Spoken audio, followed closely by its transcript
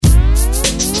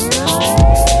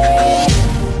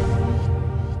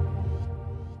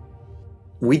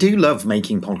We do love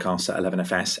making podcasts at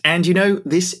 11FS, and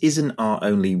this isn't our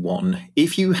only one.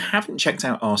 If you haven't checked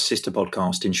out our sister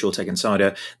podcast, InsurTech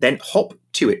Insider, then hop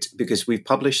to it because we've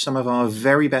published some of our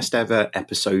very best ever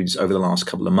episodes over the last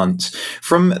couple of months.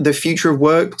 From the future of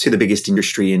work to the biggest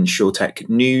industry in InsurTech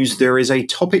news, there is a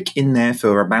topic in there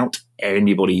for about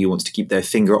anybody who wants to keep their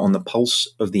finger on the pulse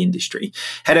of the industry.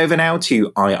 Head over now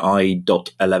to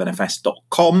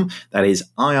ii.11fs.com. That is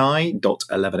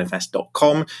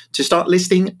ii.11fs.com to start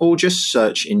listening, or just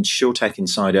search InsurTech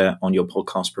Insider on your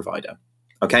podcast provider.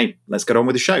 Okay, let's get on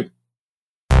with the show.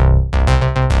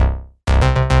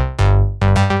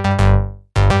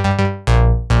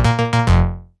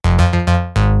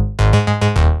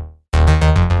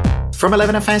 From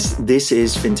 11FS, this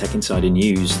is FinTech Insider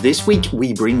News. This week,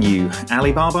 we bring you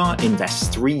Alibaba invests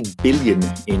 $3 billion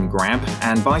in Grab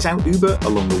and buys out Uber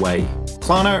along the way.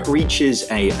 Klarna reaches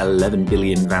a $11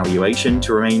 billion valuation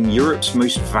to remain Europe's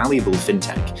most valuable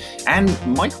FinTech. And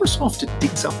Microsoft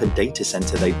digs up a data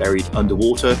center they buried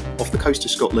underwater off the coast of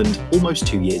Scotland almost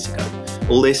 2 years ago.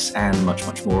 All this and much,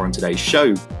 much more on today's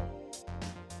show.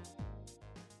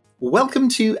 Welcome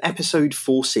to episode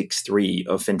 463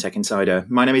 of FinTech Insider.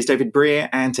 My name is David Breer,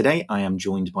 and today I am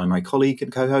joined by my colleague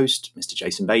and co-host, Mr.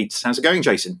 Jason Bates. How's it going,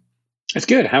 Jason? It's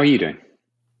good. How are you doing?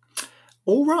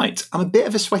 All right. I'm a bit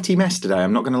of a sweaty mess today,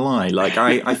 I'm not going to lie.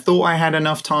 I thought I had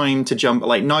enough time to jump.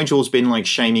 Nigel's been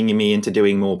shaming me into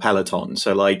doing more Peloton.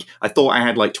 So I thought I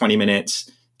had 20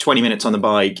 minutes on the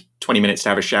bike, 20 minutes to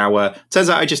have a shower.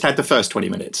 Turns out I just had the first 20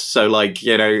 minutes. So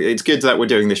it's good that we're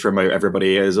doing this remote,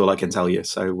 everybody, is all I can tell you.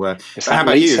 So how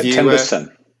about you? September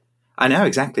sun? I know,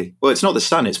 exactly. Well, it's not the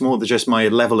sun. It's more just my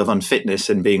level of unfitness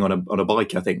and being on a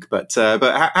bike, I think. But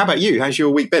how about you? How's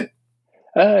your week been?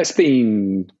 It's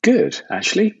been good,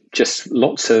 actually. Just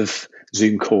lots of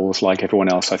Zoom calls like everyone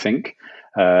else, I think.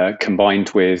 Combined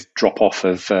with drop off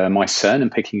of my son and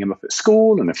picking him up at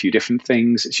school and a few different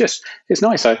things. It's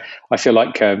nice. I feel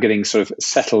like getting sort of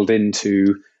settled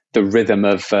into the rhythm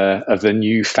of the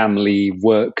new family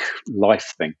work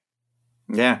life thing.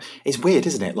 Yeah, it's weird,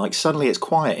 isn't it? Suddenly it's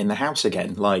quiet in the house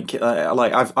again.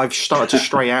 I've started to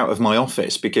stray out of my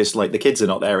office because the kids are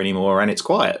not there anymore and it's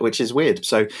quiet, which is weird.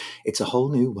 So it's a whole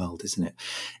new world, isn't it?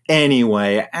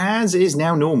 Anyway, as is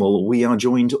now normal, we are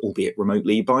joined, albeit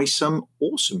remotely, by some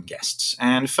awesome guests.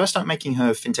 And first up, making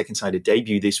her FinTech Insider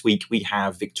debut this week, we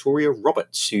have Victoria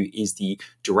Roberts, who is the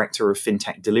Director of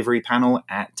FinTech Delivery Panel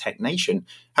at TechNation.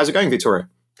 How's it going, Victoria?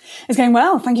 It's going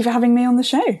well. Thank you for having me on the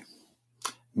show.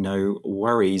 No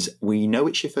worries. We know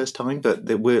it's your first time, but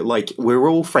we're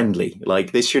all friendly.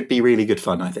 This should be really good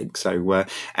fun, I think. So,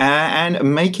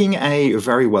 and making a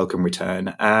very welcome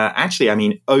return.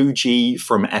 OG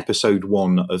from episode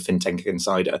 1 of FinTech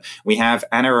Insider. We have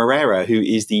Anna Herrera, who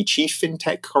is the Chief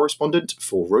FinTech Correspondent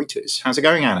for Reuters. How's it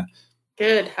going, Anna?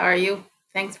 Good. How are you?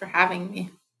 Thanks for having me.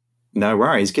 No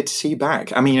worries. Good to see you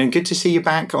back. Good to see you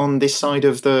back on this side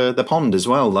of the pond as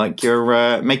well.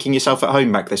 You're making yourself at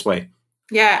home back this way.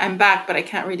 Yeah, I'm back, but I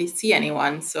can't really see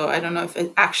anyone. So I don't know if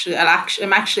I'm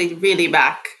actually really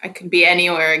back. I could be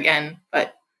anywhere again.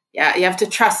 But yeah, you have to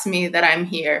trust me that I'm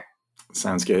here.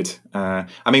 Sounds good.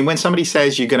 When somebody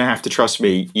says you're going to have to trust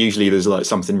me, usually there's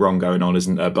something wrong going on,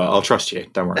 isn't there? But I'll trust you.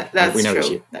 Don't worry. That's we know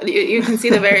true. It's you. You can see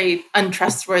the very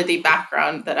untrustworthy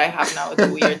background that I have now with the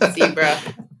weird zebra.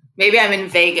 Maybe I'm in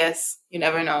Vegas. You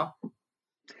never know.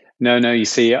 No, you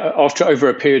see, over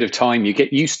a period of time, you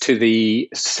get used to the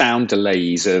sound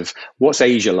delays of what's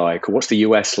Asia like or what's the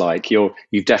US like. You've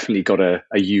definitely got a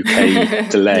UK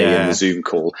delay in the Zoom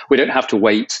call. We don't have to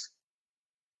wait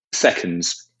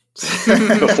seconds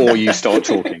before you start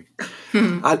talking.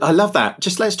 I love that.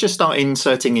 Let's just start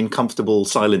inserting in comfortable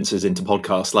silences into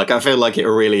podcasts. I feel like it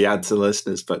will really add to the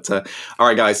listeners. But all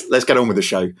right, guys, let's get on with the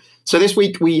show. So this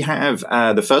week we have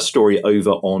the first story over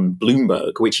on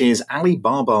Bloomberg, which is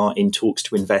Alibaba in talks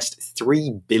to invest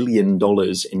 $3 billion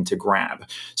into Grab.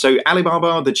 So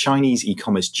Alibaba, the Chinese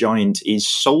e-commerce giant, is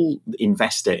sole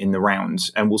investor in the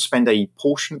round and will spend a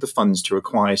portion of the funds to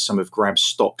acquire some of Grab's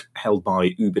stock held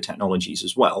by Uber Technologies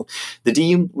as well. The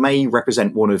deal may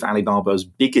represent one of Alibaba's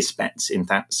biggest bets in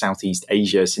Southeast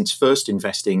Asia since first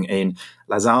investing in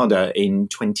Lazada in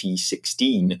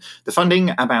 2016. The funding,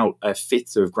 about a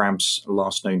fifth of Grab's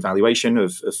last known valuation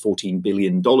of $14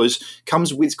 billion,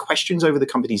 comes with questions over the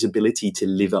company's ability to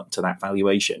live up to that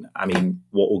valuation.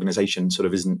 What organization sort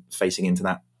of isn't facing into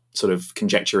that sort of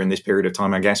conjecture in this period of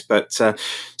time, I guess. But so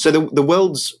the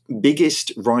world's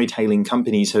biggest ride-hailing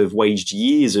companies have waged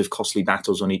years of costly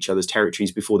battles on each other's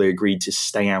territories before they agreed to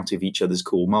stay out of each other's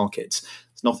core markets.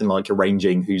 It's nothing like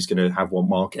arranging who's going to have one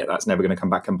market. That's never going to come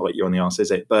back and bite you on the arse,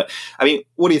 is it? But I mean,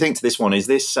 what do you think to this one? Is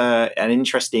this an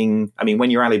interesting, I mean,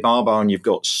 when you're Alibaba and you've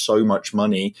got so much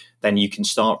money, then you can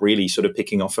start really sort of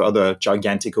picking off other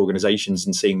gigantic organizations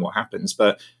and seeing what happens.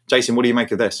 But Jason, what do you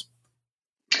make of this?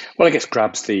 Well, I guess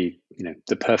Grab's the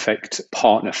perfect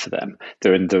partner for them.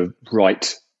 They're in the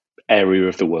right area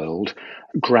of the world.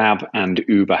 Grab and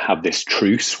Uber have this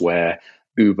truce where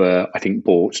Uber, I think,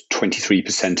 bought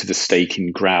 23% of the stake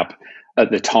in Grab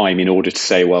at the time in order to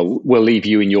say, well, we'll leave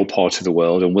you in your part of the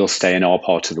world and we'll stay in our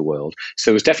part of the world.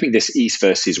 So it was definitely this East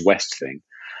versus West thing.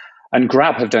 And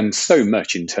Grab have done so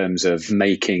much in terms of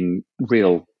making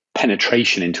real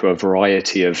penetration into a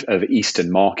variety of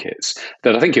Eastern markets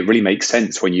that I think it really makes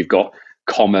sense when you've got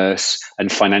commerce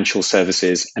and financial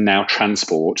services and now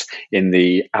transport in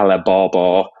the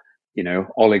Alibaba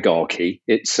oligarchy.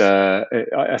 It's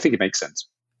I think it makes sense.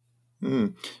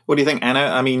 What do you think, Anna?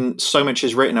 I mean, so much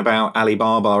is written about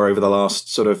Alibaba over the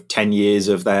last sort of 10 years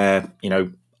of their,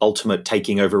 ultimate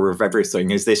taking over of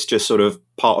everything. Is this just sort of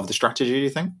part of the strategy, do you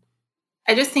think?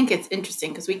 I just think it's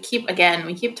interesting because we keep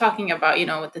talking about,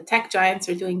 what the tech giants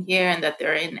are doing here and that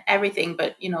they're in everything.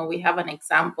 But, we have an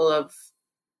example of,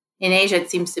 in Asia,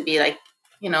 it seems to be like,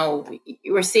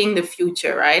 we're seeing the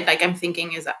future, right? Like I'm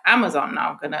thinking, is Amazon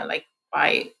now going to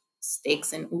buy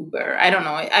stakes in Uber? I don't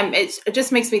know. It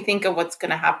just makes me think of what's going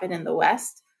to happen in the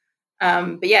West.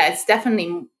 But yeah, it's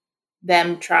definitely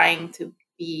them trying to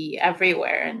be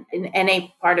everywhere and in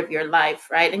any part of your life,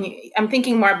 right? And I'm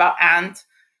thinking more about Ant,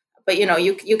 but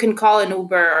you can call an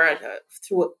Uber or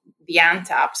through the Ant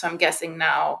app. So I'm guessing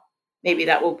now maybe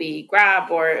that will be Grab,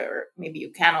 or maybe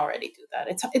you can already do that.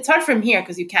 It's hard from here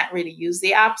because you can't really use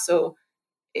the app, so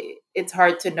it's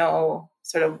hard to know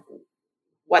sort of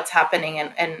what's happening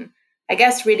and I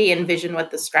guess really envision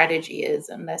what the strategy is,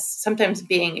 unless sometimes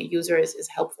being a user is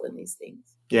helpful in these things.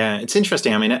 Yeah, it's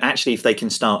interesting. I mean, actually, if they can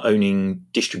start owning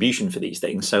distribution for these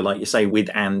things, so like you say, with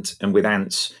Ant and with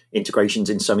Ant's integrations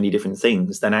in so many different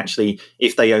things, then actually,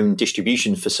 if they own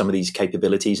distribution for some of these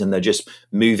capabilities and they're just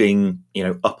moving,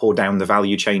 up or down the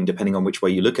value chain, depending on which way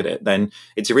you look at it, then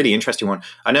it's a really interesting one.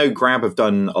 I know Grab have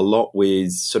done a lot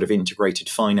with sort of integrated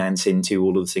finance into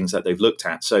all of the things that they've looked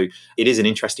at. So it is an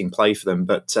interesting play for them.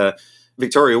 But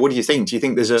Victoria, what do you think? Do you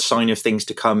think there's a sign of things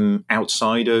to come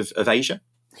outside of Asia?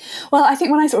 Well, I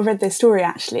think when I sort of read this story,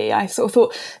 actually, I sort of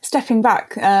thought, stepping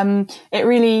back,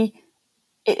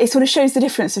 it sort of shows the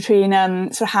difference between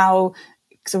sort of how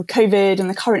sort of COVID and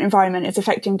the current environment is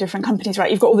affecting different companies, right?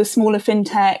 You've got all the smaller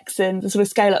fintechs and the sort of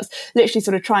scale-ups literally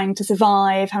sort of trying to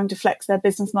survive, having to flex their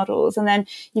business models. And then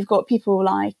you've got people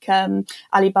like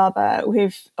Alibaba,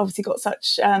 who've obviously got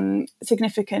such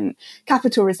significant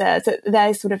capital reserves that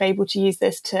they're sort of able to use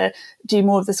this to do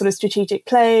more of the sort of strategic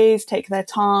plays, take their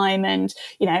time. And,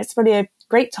 it's probably a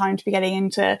great time to be getting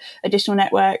into additional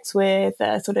networks with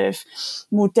sort of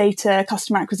more data,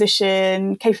 customer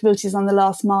acquisition, capabilities on the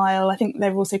last mile. I think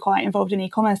they're also quite involved in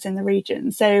e-commerce in the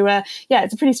region. So,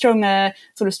 it's a pretty strong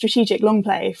sort of strategic long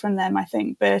play from them, I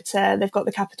think. But they've got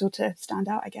the capital to stand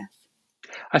out, I guess.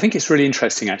 I think it's really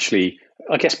interesting, actually,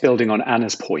 I guess building on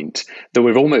Anna's point, that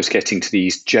we're almost getting to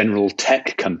these general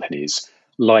tech companies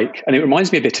and it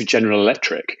reminds me a bit of General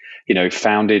Electric,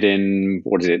 founded in,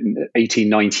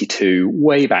 1892,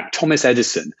 way back, Thomas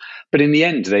Edison. But in the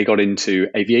end, they got into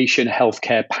aviation,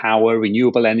 healthcare, power,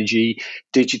 renewable energy,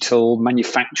 digital,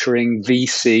 manufacturing,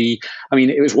 VC. I mean,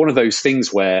 it was one of those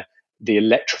things where the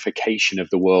electrification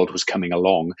of the world was coming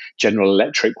along. General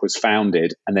Electric was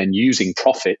founded, and then using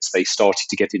profits, they started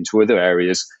to get into other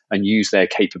areas and use their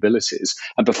capabilities.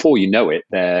 And before you know it,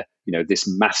 they're, this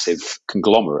massive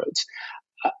conglomerate.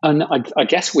 And I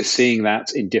guess we're seeing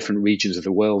that in different regions of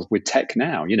the world with tech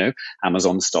now.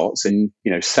 Amazon starts in,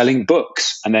 selling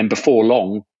books, and then before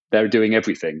long, they're doing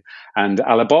everything. And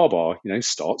Alibaba,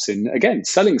 starts in, again,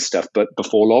 selling stuff, but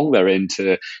before long, they're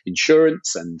into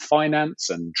insurance and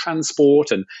finance and transport.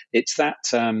 And it's that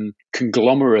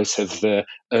conglomerate of the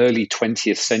early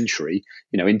 20th century,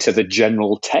 into the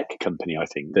general tech company, I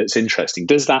think, that's interesting.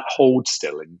 Does that hold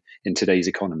still in today's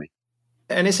economy?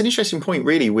 And it's an interesting point,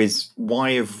 really, with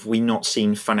why have we not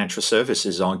seen financial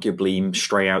services arguably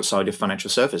stray outside of financial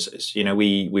services?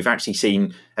 We've actually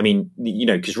seen,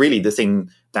 because really the thing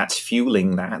that's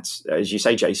fueling that, as you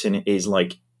say, Jason, is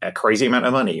like a crazy amount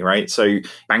of money, right? So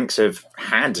banks have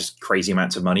had crazy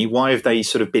amounts of money. Why have they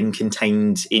sort of been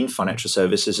contained in financial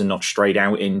services and not strayed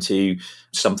out into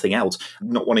something else?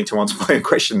 Not wanting to answer my own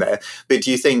question there, but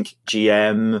do you think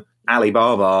GM,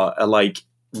 Alibaba are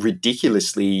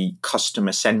ridiculously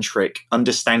customer centric,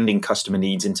 understanding customer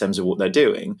needs in terms of what they're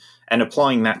doing, and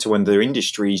applying that to other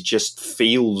industries just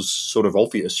feels sort of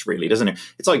obvious, really, doesn't it?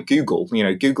 It's like Google.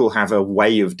 Google have a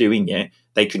way of doing it.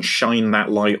 They can shine that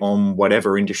light on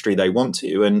whatever industry they want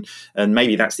to, and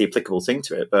maybe that's the applicable thing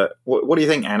to it. But what do you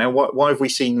think, Anna? Why have we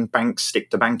seen banks stick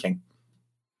to banking?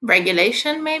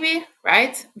 Regulation, maybe,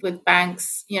 right? With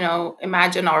banks,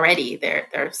 imagine already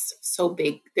they're so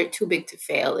big, they're too big to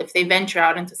fail. If they venture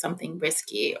out into something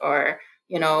risky, or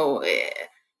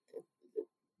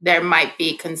there might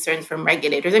be concerns from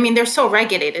regulators. I mean, they're so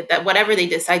regulated that whatever they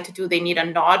decide to do, they need a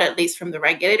nod at least from the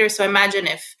regulator. So imagine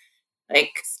if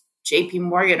JP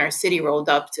Morgan or Citi rolled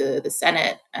up to the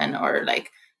Senate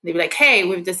they'd be like, hey,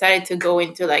 we've decided to go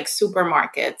into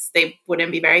supermarkets. They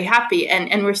wouldn't be very happy.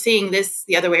 And we're seeing this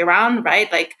the other way around,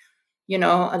 right?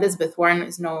 Elizabeth Warren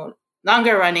is no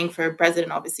longer running for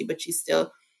president, obviously, but she's still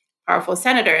a powerful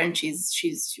senator. And she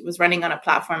was running on a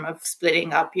platform of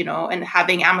splitting up, and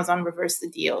having Amazon reverse the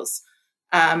deals.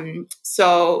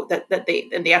 So that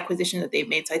the acquisition that they've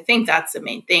made. So I think that's the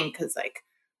main thing, because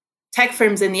tech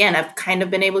firms in the end have kind of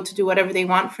been able to do whatever they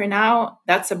want for now.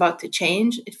 That's about to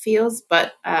change, it feels.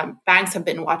 But banks have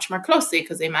been watched more closely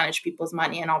because they manage people's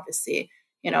money. And obviously,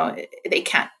 they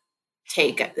can't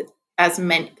take as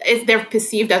many. They're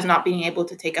perceived as not being able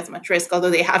to take as much risk, although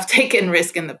they have taken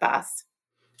risk in the past.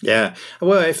 Yeah.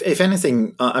 Well, if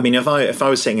anything, if I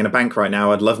was sitting in a bank right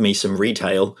now, I'd love me some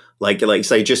retail, like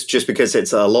say, just because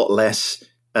it's a lot less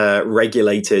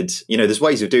regulated. There's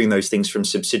ways of doing those things from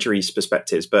subsidiaries'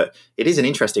 perspectives, but it is an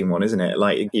interesting one, isn't it?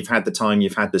 Like, you've had the time,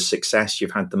 you've had the success,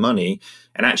 you've had the money,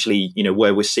 and actually,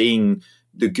 where we're seeing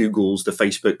the Googles, the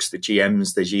Facebooks, the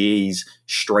GMs, the GEs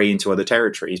stray into other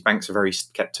territories, banks are very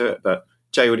kept to it. But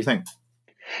Jay, what do you think?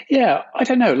 Yeah, I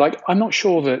don't know. I'm not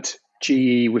sure that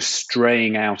GE was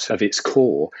straying out of its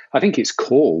core. I think its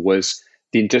core was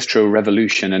the Industrial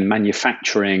Revolution and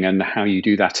manufacturing and how you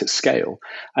do that at scale.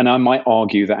 And I might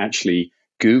argue that actually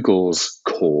Google's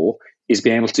core is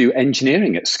being able to do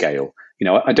engineering at scale.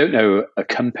 I don't know a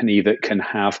company that can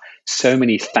have so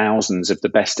many thousands of the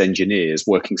best engineers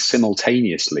working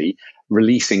simultaneously,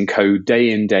 releasing code day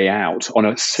in, day out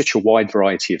on such a wide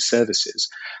variety of services.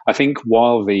 I think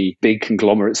while the big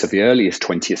conglomerates of the earliest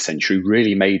 20th century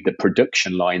really made the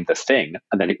production line the thing,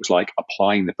 and then it was like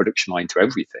applying the production line to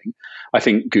everything, I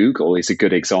think Google is a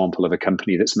good example of a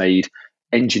company that's made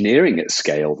engineering at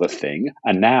scale the thing.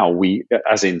 And now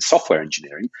as in software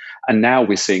engineering, and now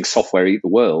we're seeing software eat the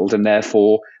world, and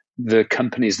therefore the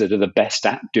companies that are the best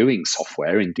at doing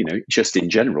software, and just in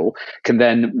general, can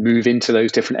then move into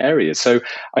those different areas. So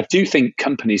I do think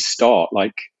companies start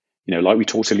like we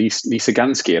talked to Lisa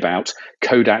Gansky about.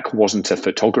 Kodak wasn't a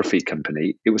photography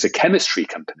company; it was a chemistry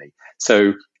company.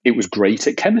 So it was great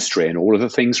at chemistry and all of the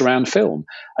things around film.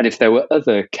 And if there were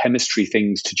other chemistry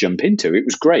things to jump into, it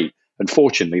was great.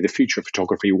 Unfortunately, the future of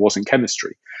photography wasn't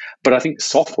chemistry. But I think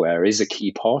software is a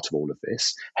key part of all of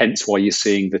this, hence why you're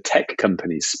seeing the tech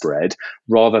companies spread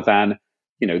rather than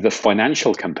the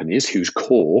financial companies whose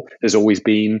core has always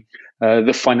been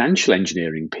the financial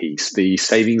engineering piece, the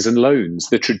savings and loans,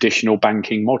 the traditional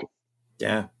banking model.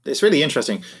 Yeah, it's really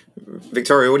interesting.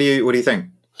 Victoria, what do you think?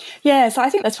 Yeah, so I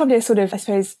think that's probably a sort of, I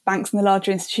suppose, banks and the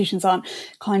larger institutions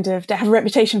they have a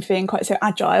reputation for being quite so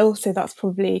agile, so that's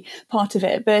probably part of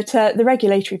it. But the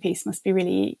regulatory piece must be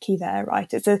really key there,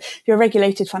 right? If you're a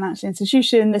regulated financial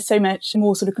institution, there's so much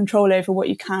more sort of control over what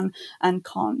you can and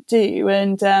can't do.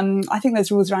 And I think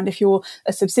there's rules around if you're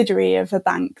a subsidiary of a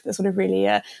bank that sort of really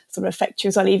sort of affect you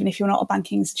as well, even if you're not a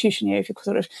banking institution, if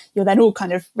you're then all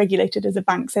kind of regulated as a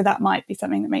bank. So that might be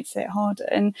something that makes it harder.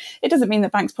 And it doesn't mean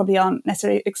that banks probably aren't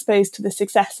necessarily exposed to the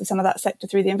success of some of that sector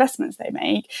through the investments they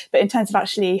make, but in terms of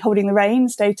actually holding the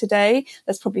reins day to day,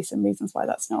 there's probably some reasons why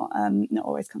that's not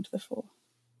always come to the fore.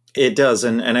 It does,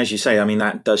 and as you say, I mean,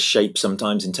 that does shape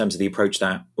sometimes in terms of the approach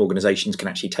that organizations can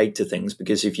actually take to things,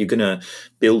 because if you're going to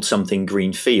build something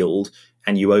greenfield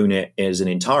and you own it as an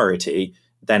entirety,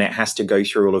 then it has to go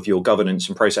through all of your governance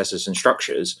and processes and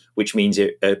structures, which means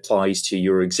it applies to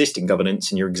your existing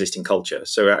governance and your existing culture.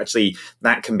 So actually,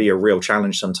 that can be a real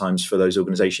challenge sometimes for those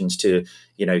organizations to,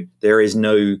 there is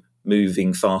no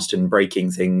moving fast and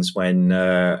breaking things when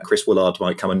Chris Woolard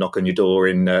might come and knock on your door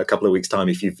in a couple of weeks' time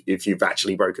if you've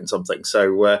actually broken something.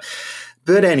 So,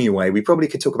 but anyway, we probably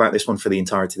could talk about this one for the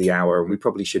entirety of the hour, and we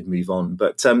probably should move on.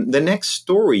 But the next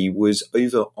story was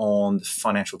over on the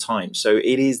Financial Times. So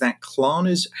it is that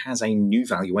Klarna has a new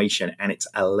valuation, and it's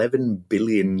 $11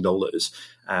 billion.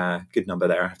 Good number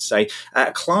there, I have to say.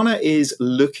 Klarna is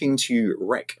looking to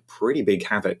wreak pretty big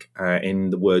havoc, in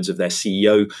the words of their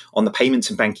CEO, on the payments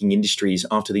and banking industries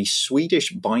after the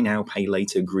Swedish Buy Now Pay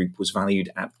Later group was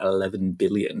valued at 11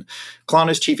 billion.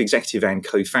 Klarna's chief executive and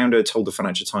co-founder told the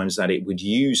Financial Times that it would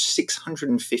use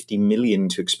 650 million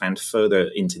to expand further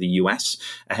into the US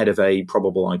ahead of a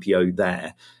probable IPO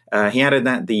there. He added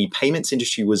that the payments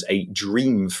industry was a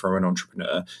dream for an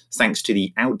entrepreneur, thanks to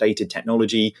the outdated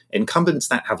technology, incumbents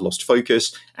that have lost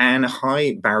focus, and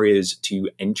high barriers to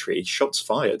entry. Shots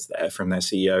fired there from their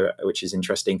CEO, which is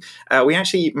interesting. We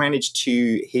actually managed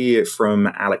to hear from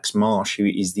Alex Marsh, who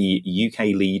is the UK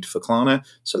lead for Klarna.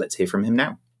 So let's hear from him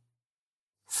now.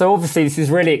 So obviously this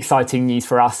is really exciting news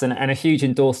for us and a huge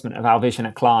endorsement of our vision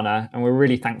at Klarna. And we're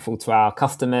really thankful to our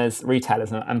customers,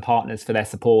 retailers and partners for their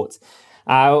support.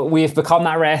 We have become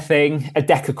that rare thing, a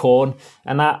decacorn,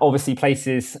 and that obviously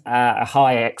places a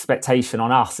high expectation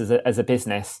on us as a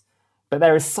business. But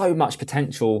there is so much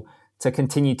potential to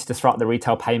continue to disrupt the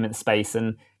retail payment space,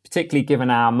 and particularly given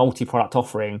our multi-product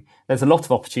offering, there's a lot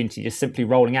of opportunity just simply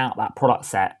rolling out that product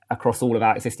set across all of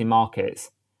our existing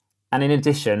markets. And in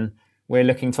addition, we're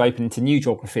looking to open into new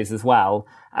geographies as well,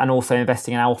 and also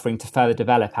investing in our offering to further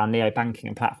develop our neo-banking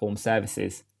and platform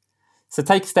services. So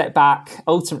take a step back.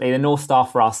 Ultimately, the North Star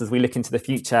for us as we look into the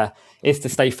future is to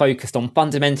stay focused on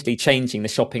fundamentally changing the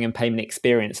shopping and payment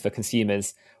experience for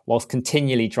consumers whilst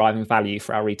continually driving value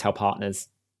for our retail partners.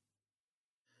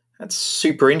 That's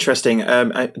super interesting.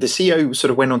 The CEO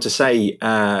sort of went on to say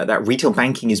that retail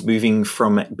banking is moving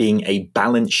from being a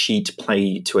balance sheet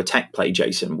play to a tech play,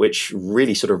 Jason, which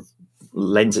really sort of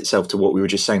lends itself to what we were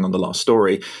just saying on the last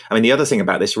story. I mean, the other thing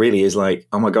about this really is like,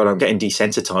 oh my God, I'm getting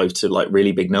desensitized to like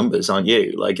really big numbers, aren't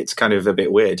you? Like, it's kind of a bit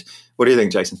weird. What do you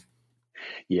think, Jason?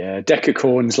 Yeah,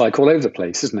 decacorns like all over the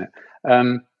place, isn't it?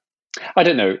 I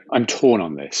don't know. I'm torn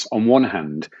on this. On one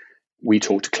hand, we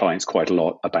talk to clients quite a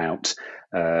lot about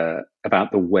the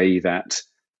way that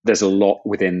there's a lot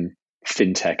within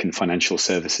fintech and financial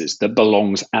services that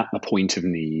belongs at the point of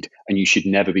need, and you should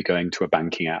never be going to a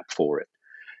banking app for it.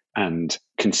 And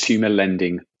consumer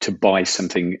lending to buy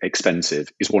something expensive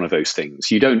is one of those things.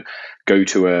 You don't go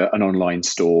to an online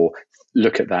store,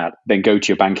 look at that, then go to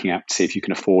your banking app to see if you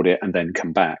can afford it and then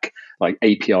come back. Like,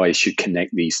 APIs should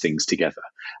connect these things together.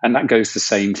 And that goes the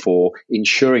same for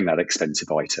insuring that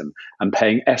expensive item and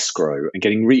paying escrow and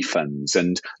getting refunds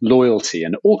and loyalty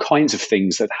and all kinds of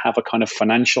things that have a kind of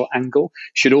financial angle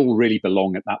should all really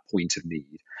belong at that point of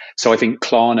need. So I think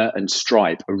Klarna and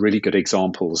Stripe are really good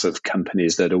examples of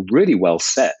companies that are really well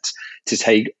set to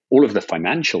take all of the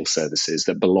financial services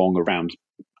that belong around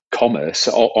commerce,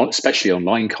 especially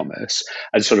online commerce,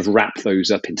 and sort of wrap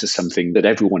those up into something that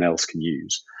everyone else can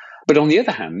use. But on the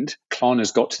other hand,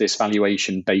 Klarna's got to this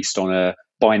valuation based on a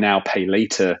buy now, pay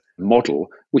later model,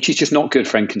 which is just not good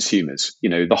for end consumers. You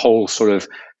know, the whole sort of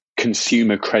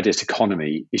consumer credit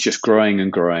economy is just growing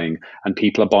and growing, and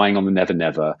people are buying on the never,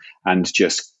 never and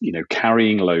just, you know,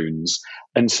 carrying loans.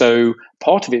 And so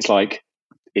part of it's like,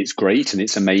 it's great and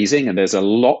it's amazing and there's a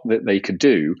lot that they could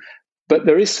do. But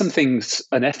there is some things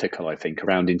unethical, I think,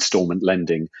 around installment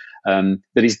lending that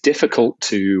is difficult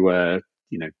to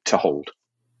hold.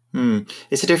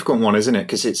 It's a difficult one, isn't it?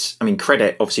 Because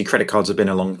credit cards have been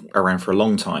around for a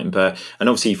long time, and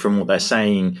obviously from what they're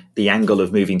saying, the angle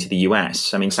of moving to the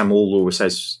US, I mean, Sam Wall always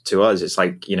says to us, it's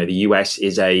like, you know, the US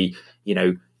is a, you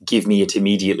know, give me it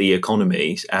immediately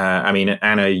economy. I mean,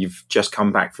 Anna, you've just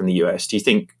come back from the US. Do you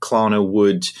think Klarna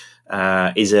would,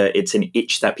 it's an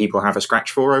itch that people have a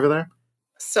scratch for over there?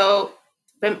 So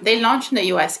they launched in the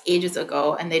US ages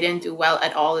ago and they didn't do well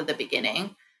at all at the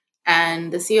beginning.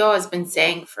 And the CEO has been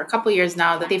saying for a couple of years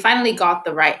now that they finally got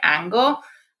the right angle,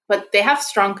 but they have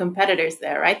strong competitors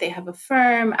there, right? They have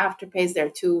Affirm, Afterpay's there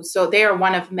too. So they are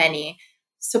one of many.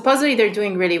 Supposedly they're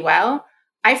doing really well.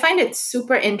 I find it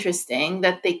super interesting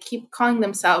that they keep calling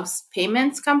themselves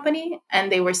payments company.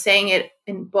 And they were saying it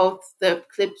in both the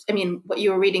clips. I mean, what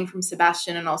you were reading from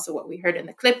Sebastian and also what we heard in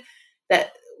the clip,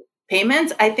 that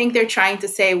payments, I think they're trying to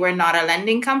say we're not a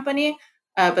lending company.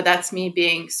 But that's me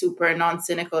being super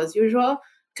non-cynical as usual.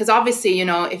 Because obviously, you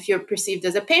know, if you're perceived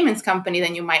as a payments company,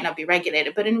 then you might not be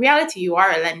regulated. But in reality, you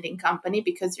are a lending company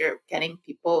because you're getting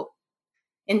people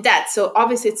in debt. So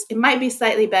obviously, it might be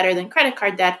slightly better than credit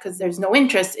card debt because there's no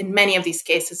interest in many of these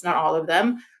cases, not all of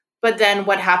them. But then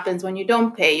what happens when you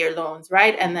don't pay your loans,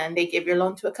 right? And then they give your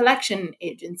loan to a collection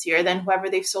agency, or then whoever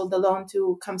they've sold the loan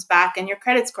to comes back and your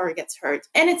credit score gets hurt.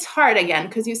 And it's hard again,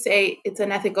 because you say it's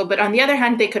unethical. But on the other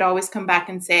hand, they could always come back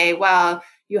and say, well,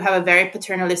 you have a very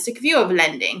paternalistic view of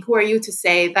lending. Who are you to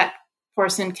say that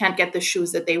person can't get the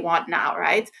shoes that they want now,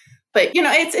 right? But,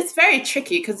 it's very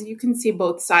tricky because you can see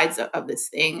both sides of this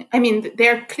thing. I mean,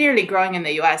 they're clearly growing in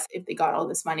the US if they got all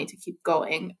this money to keep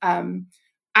going.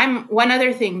 One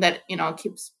other thing that,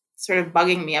 keeps sort of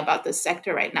bugging me about this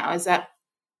sector right now is that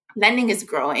lending is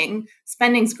growing,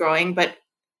 spending's growing, but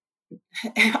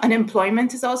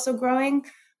unemployment is also growing.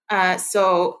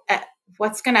 So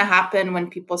what's going to happen when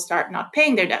people start not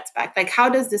paying their debts back? Like, how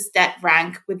does this debt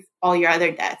rank with all your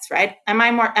other debts, right?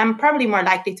 I'm probably more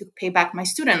likely to pay back my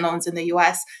student loans in the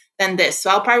US than this. So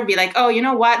I'll probably be like, oh, you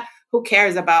know what? Who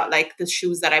cares about like the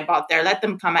shoes that I bought there? Let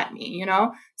them come at me,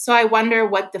 So I wonder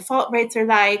what default rates are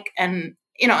like. And,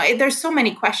 there's so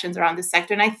many questions around this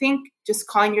sector. And I think just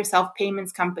calling yourself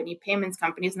payments company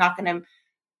is not going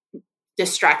to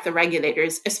distract the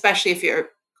regulators, especially if you're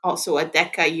also a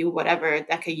DECA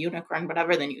unicorn,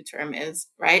 whatever the new term is,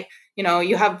 right?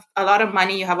 You have a lot of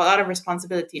money, you have a lot of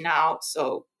responsibility now,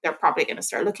 so they're probably going to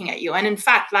start looking at you. And in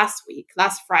fact, last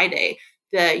Friday,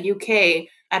 the UK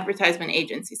advertisement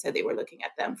agency said they were looking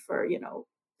at them for,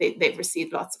 they've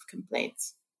received lots of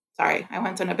complaints. Sorry, I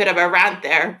went on a bit of a rant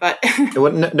there, but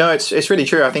well, no, it's really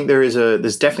true. I think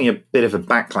there's definitely a bit of a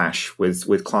backlash with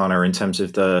Klarna in terms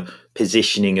of the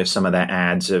positioning of some of their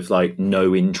ads of like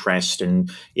no interest,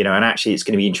 and and actually it's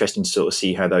going to be interesting to sort of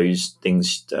see how those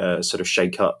things sort of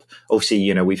shake up.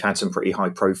 Obviously, we've had some pretty high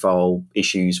profile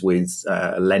issues with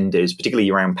lenders, particularly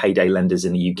around payday lenders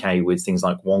in the UK with things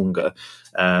like Wonga.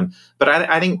 But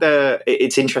I think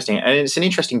it's interesting, and it's an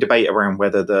interesting debate around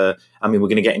whether we're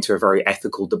going to get into a very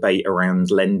ethical debate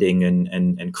around lending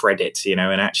and credit,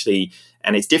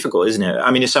 and it's difficult, isn't it?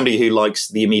 I mean, as somebody who likes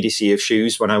the immediacy of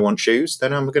shoes when I want shoes,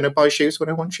 then I'm going to buy shoes when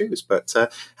I want shoes. But how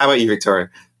about you,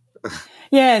 Victoria?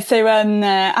 Yeah, so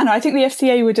Anna, I think the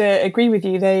FCA would agree with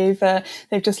you.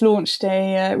 They've just launched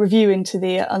a review into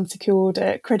the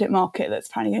unsecured credit market that's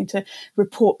apparently going to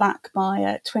report back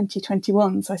by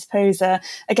 2021. So I suppose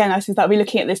that'll be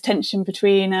looking at this tension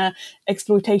between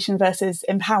exploitation versus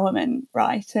empowerment,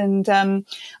 right? And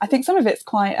I think some of it's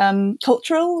quite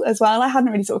cultural as well. I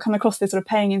hadn't really sort of come across this sort of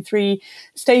paying in 3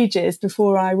 stages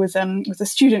before I was a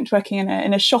student working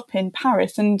in a shop in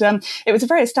Paris, and it was a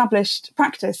very established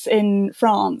practice in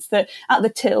France that at the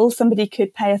till somebody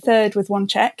could pay a third with one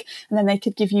check, and then they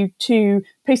could give you 2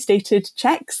 post-dated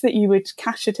checks that you would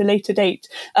cash at a later date,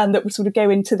 that would sort of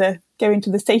go into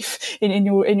the safe in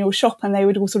your shop, and they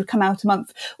would all sort of come out a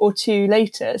month or 2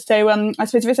 later. So I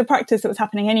suppose if it's a practice that was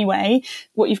happening anyway,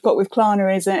 what you've got with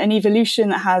Klarna is an evolution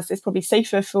that is probably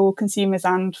safer for consumers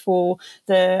and for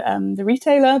the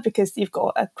retailer, because you've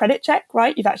got a credit check,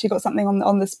 right? You've actually got something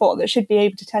on the spot that should be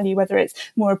able to tell you whether it's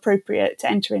more appropriate to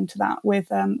enter into that with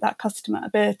that customer.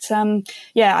 But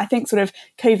I think sort of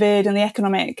COVID and the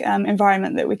economic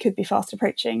environment that we could be fast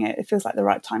approaching, it feels like the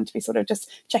right time to be sort of just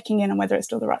checking in on whether it's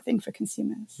still the right thing for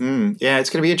consumers. Yeah, it's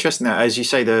going to be interesting that, as you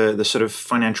say, the sort of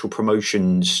financial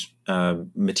promotions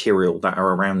material that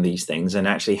are around these things, and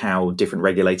actually how different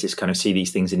regulators kind of see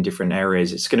these things in different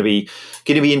areas. It's going to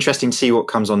be interesting to see what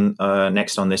comes on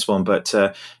next on this one. But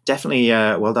definitely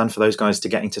well done for those guys to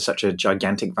getting to such a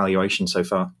gigantic valuation so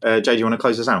far. Jay, do you want to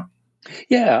close us out?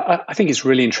 Yeah, I think it's a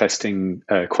really interesting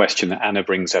question that Anna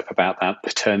brings up about that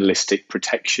paternalistic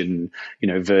protection,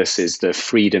 versus the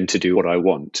freedom to do what I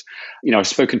want. I've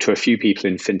spoken to a few people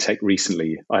in fintech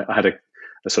recently. I had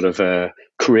a sort of a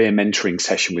career mentoring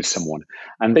session with someone,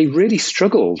 and they really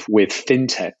struggled with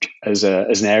fintech as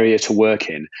an area to work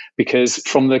in, because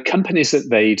from the companies that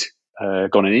they'd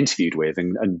gone and interviewed with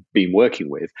and been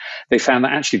working with, they found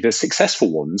that actually the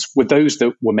successful ones were those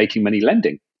that were making money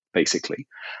lending, basically.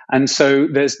 And so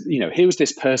here was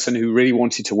this person who really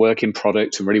wanted to work in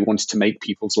product and really wanted to make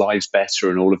people's lives better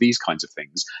and all of these kinds of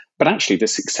things. But actually the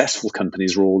successful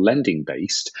companies were all lending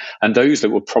based, and those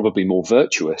that were probably more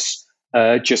virtuous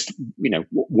just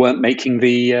weren't making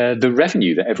the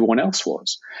revenue that everyone else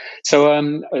was.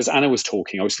 So as Anna was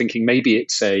talking, I was thinking maybe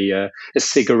it's a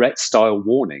cigarette style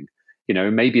warning.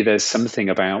 Maybe there's something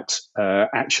about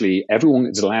actually everyone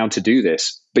is allowed to do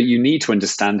this, but you need to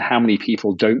understand how many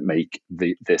people don't make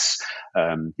their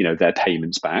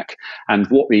payments back, and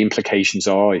what the implications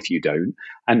are if you don't,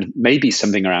 and maybe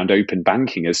something around open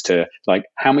banking as to like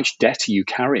how much debt are you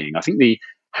carrying. I think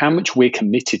how much we're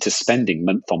committed to spending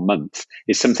month on month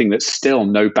is something that still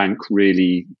no bank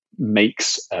really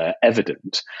makes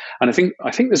evident. And I think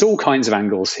there's all kinds of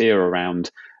angles here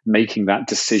around making that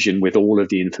decision with all of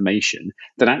the information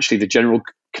that actually the general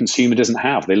consumer doesn't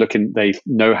have. They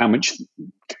know how much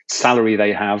salary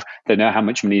they have, they know how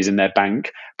much money is in their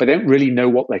bank, but they don't really know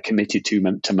what they're committed to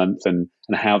month to month and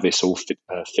how this all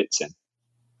fits in.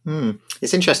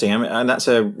 It's interesting, and that's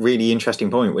a really interesting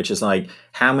point, which is like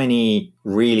how many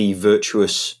really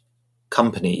virtuous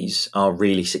companies are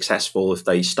really successful if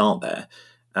they start there.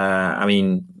 I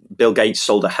mean, Bill Gates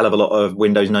sold a hell of a lot of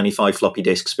Windows 95 floppy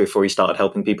disks before he started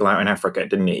helping people out in Africa,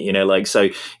 didn't he? So,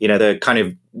 the kind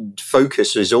of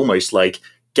focus is almost like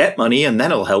get money and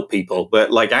then it'll help people. But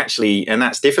actually, and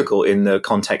that's difficult in the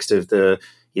context of the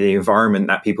environment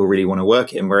that people really want to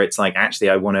work in, where it's actually,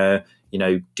 I want to,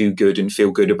 do good and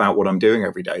feel good about what I'm doing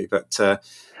every day. But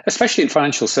especially in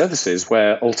financial services,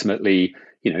 where ultimately,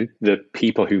 the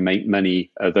people who make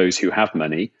money are those who have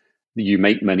money. You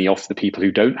make money off the people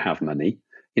who don't have money.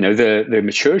 The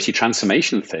maturity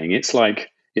transformation thing, it's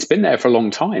been there for a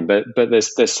long time, but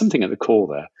there's something at the core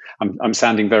there. I'm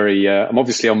sounding very, I'm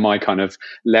obviously on my kind of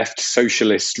left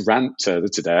socialist rant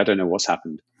today. I don't know what's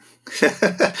happened.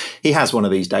 He has one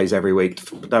of these days every week.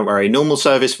 Don't worry. Normal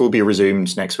service will be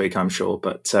resumed next week, I'm sure.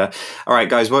 But all right,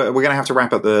 guys, we're going to have to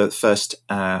wrap up the first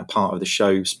part of the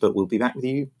shows, but we'll be back with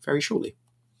you very shortly.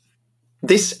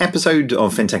 This episode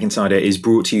of FinTech Insider is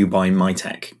brought to you by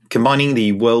Mitek. Combining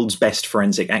the world's best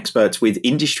forensic experts with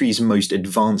industry's most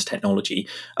advanced technology,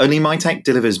 only Mitek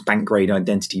delivers bank-grade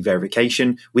identity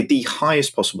verification with the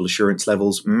highest possible assurance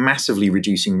levels, massively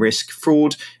reducing risk,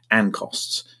 fraud, and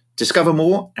costs. Discover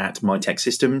more at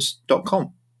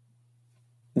miteksystems.com.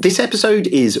 This episode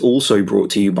is also brought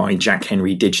to you by Jack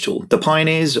Henry Digital, the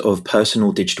pioneers of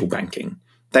personal digital banking.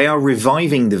 They are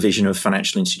reviving the vision of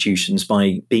financial institutions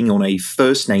by being on a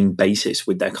first-name basis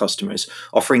with their customers,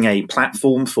 offering a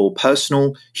platform for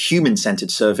personal,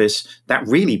 human-centered service that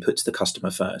really puts the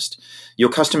customer first. Your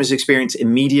customers experience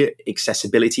immediate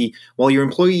accessibility, while your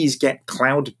employees get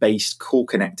cloud-based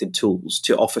core-connected tools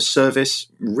to offer service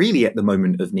really at the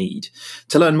moment of need.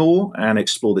 To learn more and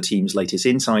explore the team's latest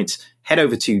insights, head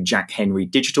over to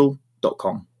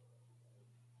jackhenrydigital.com.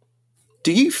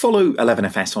 Do you follow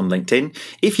 11FS on LinkedIn?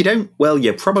 If you don't, well,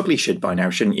 you probably should by now,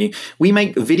 shouldn't you? We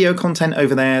make video content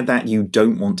over there that you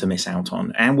don't want to miss out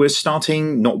on. And we're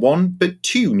starting not one, but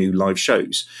 2 new live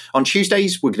shows. On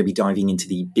Tuesdays, we're going to be diving into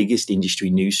the biggest industry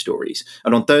news stories.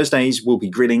 And on Thursdays, we'll be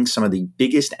grilling some of the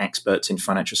biggest experts in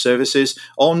financial services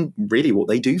on really what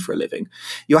they do for a living.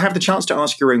 You'll have the chance to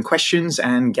ask your own questions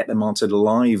and get them answered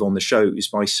live on the shows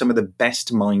by some of the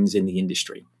best minds in the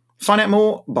industry. Find out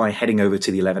more by heading over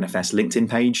to the 11FS LinkedIn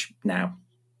page now.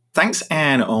 Thanks,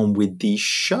 and on with the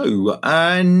show.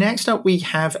 Next up, we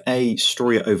have a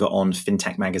story over on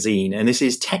FinTech Magazine, and this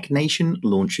is Tech Nation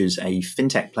launches a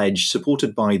FinTech pledge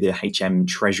supported by the HM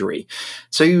Treasury.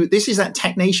 So this is that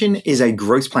Tech Nation is a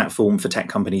growth platform for tech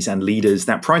companies and leaders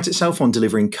that prides itself on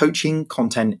delivering coaching,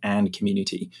 content, and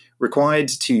community required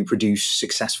to produce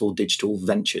successful digital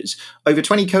ventures. Over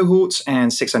 20 cohorts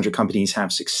and 600 companies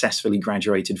have successfully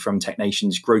graduated from Tech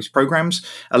Nation's growth programs.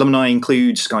 Alumni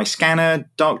include Skyscanner,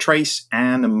 Darktrace,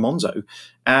 and Monzo.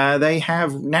 They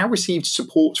have now received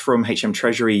support from HM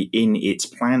Treasury in its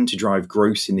plan to drive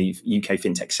growth in the UK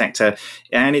fintech sector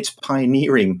and its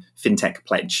pioneering fintech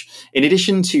pledge. In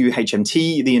addition to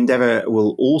HMT, the endeavour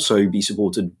will also be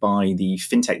supported by the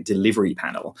Fintech Delivery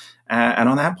Panel. And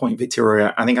on that point,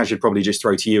 Victoria, I think I should probably just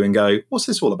throw to you and go, what's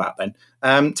this all about then?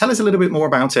 Tell us a little bit more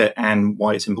about it and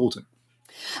why it's important.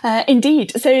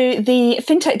 Indeed. So the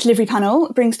FinTech Delivery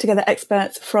Panel brings together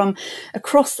experts from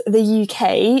across the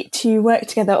UK to work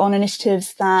together on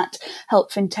initiatives that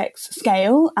help fintechs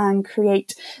scale and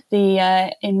create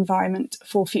the environment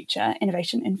for future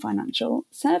innovation in financial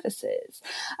services.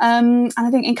 And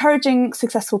I think encouraging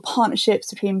successful partnerships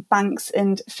between banks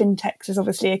and fintechs is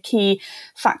obviously a key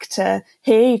factor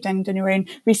here. You've done your own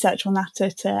research on that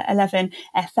at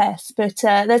 11FS, but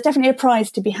there's definitely a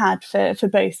prize to be had for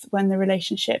both when the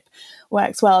relationship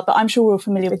works well. But I'm sure we're all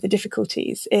familiar with the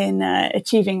difficulties in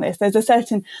achieving this. There's a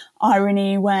certain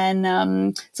irony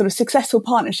when sort of successful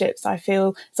partnerships, I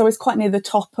feel, is always quite near the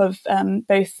top of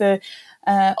both the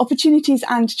opportunities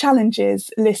and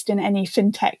challenges list in any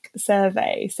fintech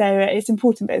survey. So it's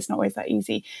important, but it's not always that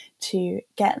easy to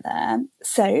get there.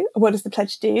 So what does the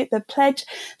pledge do? The pledge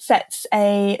sets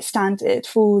a standard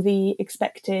for the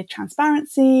expected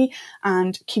transparency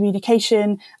and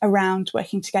communication around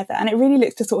working together. And it really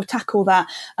looks to sort of tackle that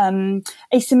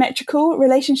asymmetrical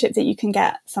relationship that you can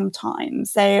get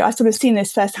sometimes. So I've sort of seen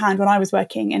this firsthand when I was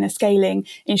working in a scaling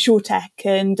insurtech,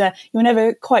 and you're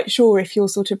never quite sure if you're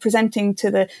sort of presenting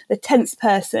to the 10th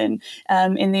person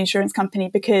in the insurance company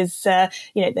because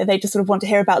they just sort of want to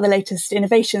hear about the latest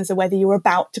innovations, or whether you're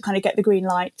about to kind of get the green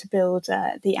light to build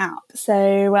the app.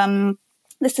 So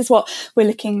this is what we're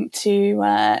looking to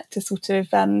sort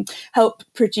of help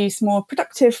produce more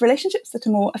productive relationships that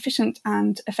are more efficient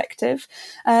and effective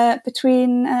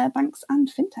between banks and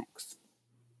fintechs.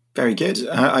 Very good.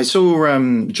 I saw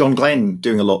John Glenn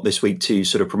doing a lot this week to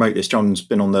sort of promote this. John's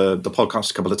been on the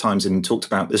podcast a couple of times and talked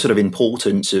about the sort of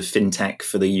importance of fintech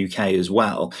for the UK as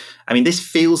well. I mean, this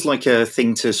feels like a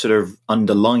thing to sort of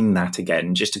underline that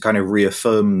again, just to kind of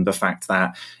reaffirm the fact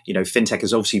that, you know, fintech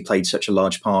has obviously played such a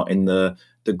large part in the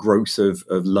growth of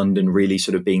London really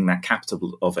sort of being that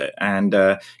capital of it. And,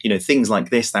 you know, things like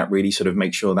this that really sort of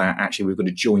make sure that actually we've got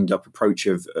a joined up approach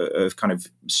of kind of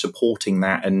supporting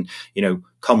that and, you know,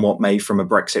 come what may from a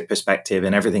Brexit perspective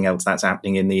and everything else that's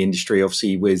happening in the industry,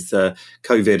 obviously with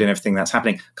COVID and everything that's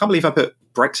happening. Can't believe I put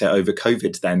Brexit over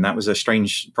COVID then. That was a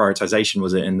strange prioritization,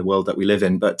 was it, in the world that we live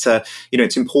in? But, you know,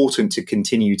 it's important to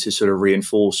continue to sort of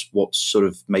reinforce what's sort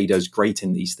of made us great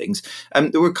in these things.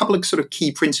 There were a couple of sort of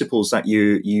key principles that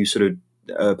you sort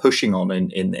of pushing on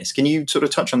in this. Can you sort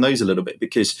of touch on those a little bit?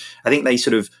 Because I think they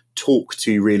sort of talk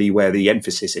to really where the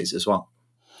emphasis is as well.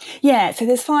 Yeah, so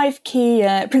there's 5 key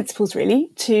principles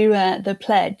really to the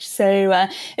pledge. So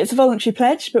it's a voluntary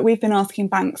pledge, but we've been asking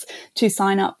banks to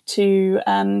sign up to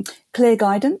clear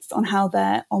guidance on how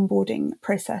their onboarding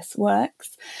process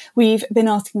works. We've been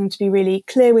asking them to be really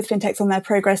clear with fintechs on their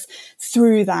progress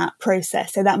through that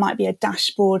process. So that might be a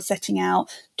dashboard setting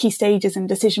out key stages and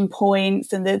decision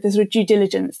points and the sort of due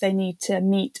diligence they need to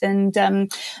meet. And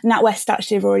NatWest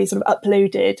actually have already sort of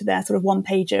uploaded their sort of one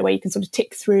pager where you can sort of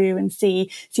tick through and see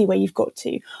where you've got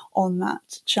to on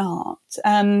that chart.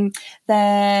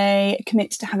 They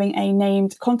commit to having a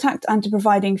named contact and to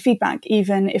providing feedback,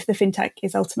 even if the fintech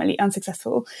is ultimately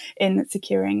unsuccessful in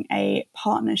securing a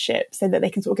partnership, so that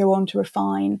they can sort of go on to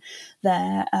refine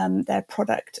their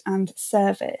product and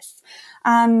service.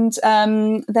 And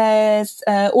there's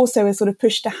also a sort of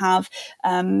push to have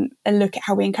a look at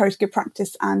how we encourage good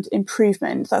practice and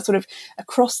improvement. That's sort of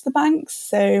across the banks,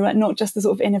 so not just the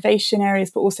sort of innovation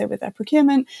areas, but also with their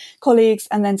procurement colleagues,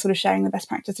 and then sort of sharing the best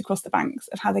practice across the banks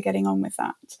of how they're getting on with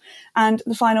that. And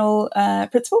the final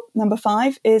principle, number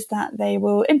 5, is that they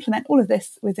will implement all of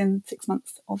this within 6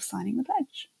 months of signing the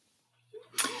pledge.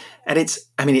 And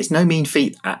it's no mean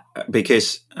feat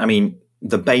because, I mean,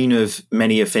 the bane of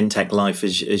many of fintech life,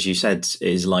 as you said,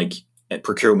 is like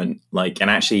procurement. And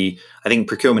actually, I think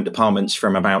procurement departments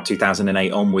from about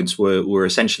 2008 onwards were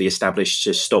essentially established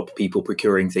to stop people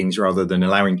procuring things rather than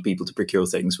allowing people to procure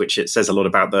things, which it says a lot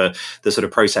about the sort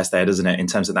of process there, doesn't it, in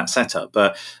terms of that setup.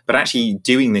 But actually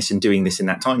doing this in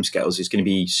that timescales is going to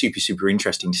be super, super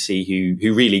interesting to see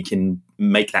who really can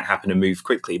make that happen and move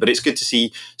quickly. But it's good to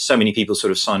see so many people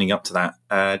sort of signing up to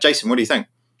that. Jason, what do you think?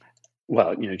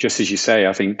 Well, you know, just as you say,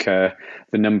 I think the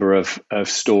number of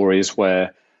stories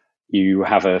where you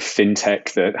have a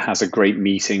fintech that has a great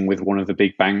meeting with one of the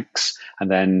big banks,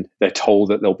 and then they're told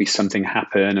that there'll be something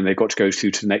happen and they've got to go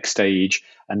through to the next stage.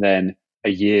 And then a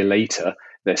year later,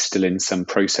 they're still in some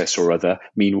process or other.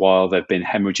 Meanwhile, they've been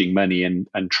hemorrhaging money and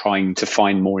trying to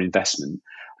find more investment.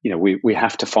 You know, we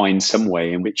have to find some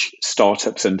way in which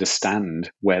startups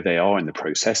understand where they are in the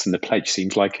process. And the pledge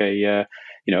seems like a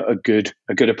good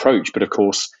approach. But of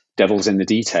course, devil's in the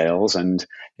details, and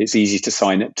it's easy to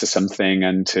sign up to something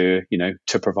and to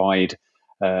provide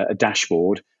a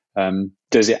dashboard.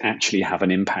 Does it actually have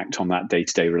an impact on that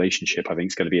day-to-day relationship? I think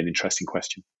it's going to be an interesting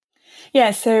question.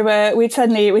 Yeah, so we'd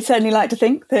certainly like to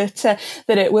think that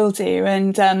it will do.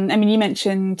 And I mean, you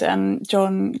mentioned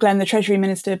John Glenn, the Treasury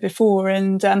Minister, before,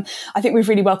 and I think we've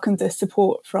really welcomed the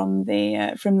support from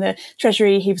the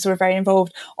Treasury. He was sort of very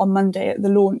involved on Monday at the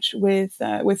launch with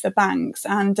the banks,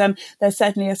 and there's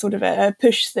certainly a sort of a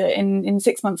push that in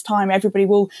 6 months' time everybody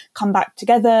will come back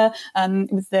together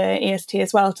with the EST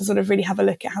as well to sort of really have a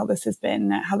look at how this has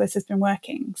been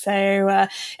working. So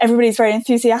everybody's very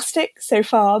enthusiastic so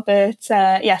far, but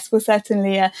yes, we'll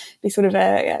certainly be sort of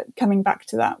coming back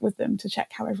to that with them to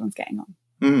check how everyone's getting on.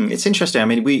 It's interesting. I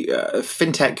mean,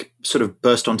 fintech sort of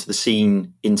burst onto the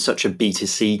scene in such a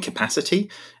B2C capacity,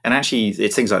 and actually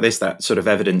it's things like this that sort of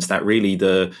evidence that really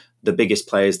the biggest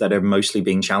players that are mostly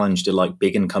being challenged are like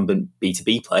big incumbent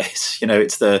B2B players. You know,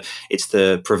 it's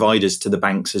the providers to the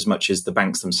banks as much as the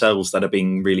banks themselves that are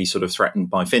being really sort of threatened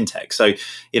by fintech. So,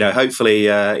 you know, hopefully,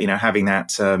 having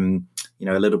that,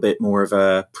 a little bit more of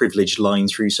a privileged line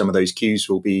through some of those queues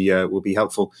will be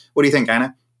helpful. What do you think,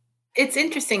 Anna? It's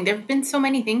interesting. There have been so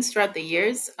many things throughout the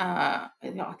years. I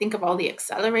think of all the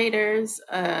accelerators.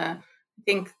 I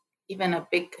think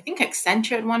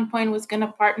Accenture at one point was going to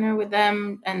partner with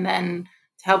them and then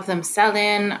to help them sell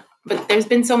in. But there's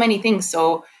been so many things.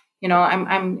 So, you know,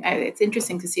 it's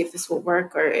interesting to see if this will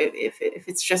work, or if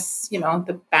it's just, you know,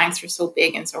 the banks are so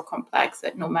big and so complex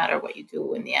that no matter what you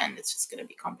do in the end, it's just going to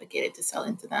be complicated to sell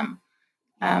into them.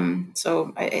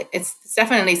 So it's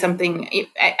definitely something.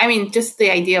 I mean, just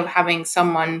the idea of having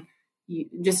someone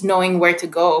just knowing where to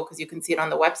go, because you can see it on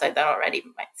the website, that already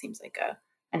seems like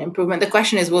an improvement. The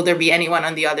question is, will there be anyone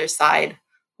on the other side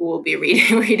who will be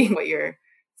reading what you're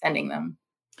sending them?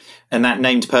 And that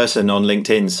named person on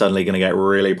LinkedIn is suddenly going to get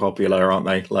really popular, aren't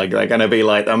they? Like they're going to be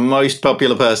like the most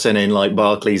popular person in like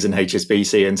Barclays and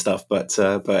HSBC and stuff. But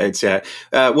it's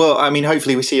well, I mean,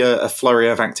 hopefully we see a flurry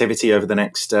of activity over the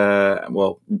next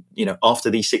after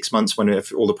these 6 months, when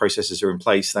if all the processes are in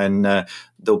place, then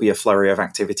there'll be a flurry of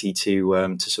activity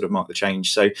to sort of mark the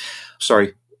change. So,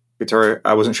 sorry, Victoria,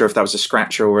 I wasn't sure if that was a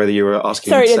scratch or whether you were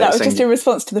asking. Sorry, that was just in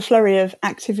response to the flurry of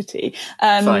activity.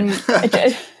 Fine.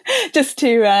 just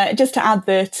to add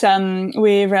that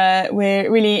we're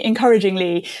really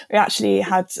encouragingly, we actually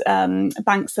had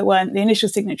banks that weren't the initial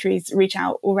signatories reach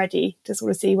out already to sort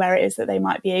of see where it is that they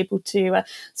might be able to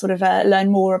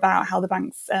learn more about how the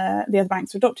other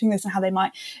banks are adopting this and how they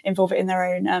might involve it in their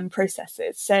own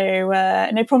processes. So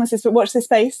no promises, but watch this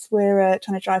space. We're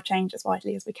trying to drive change as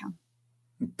widely as we can.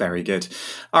 Very good.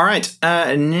 All right.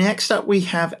 Next up, we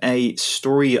have a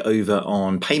story over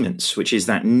on payments, which is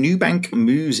that Nubank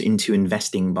moves into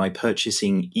investing by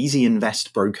purchasing Easy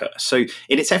Invest Broker. So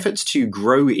in its efforts to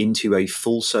grow into a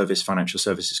full-service financial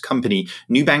services company,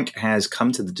 Nubank has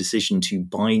come to the decision to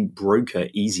buy broker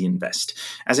Easy Invest.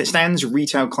 As it stands,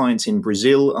 retail clients in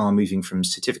Brazil are moving from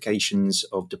certifications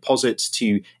of deposits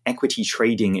to equity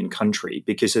trading in country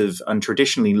because of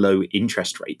untraditionally low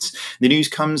interest rates. The news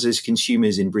comes as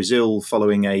consumers in Brazil,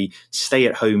 following a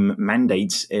stay-at-home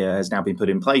mandate has now been put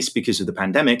in place because of the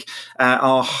pandemic,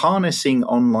 are harnessing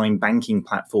online banking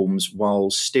platforms while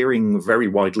steering very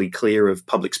widely clear of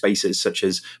public spaces such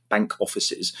as bank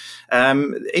offices.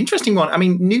 Interesting one. I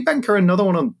mean, Nubank are another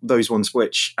one of those ones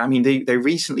which, I mean, they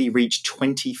recently reached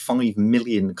 25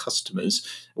 million customers,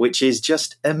 which is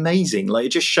just amazing. Like,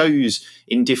 it just shows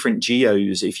in different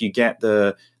geos, if you get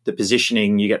the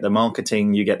positioning, you get the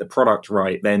marketing, you get the product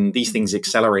right, then these things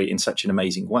accelerate in such an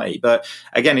amazing way. But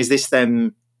again, is this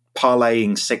them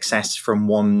parlaying success from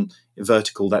one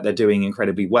vertical that they're doing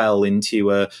incredibly well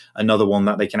into another one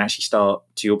that they can actually start,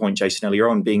 to your point, Jason, earlier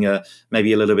on, being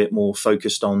maybe a little bit more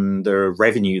focused on the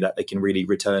revenue that they can really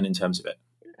return in terms of it?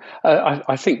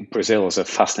 I think Brazil is a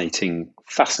fascinating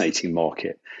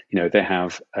market. You know, they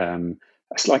have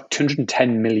it's like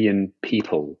 210 million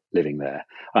people living there.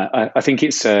 I think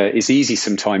it's easy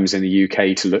sometimes in the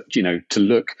UK to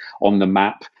look on the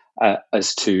map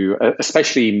as to,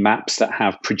 especially maps that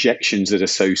have projections that are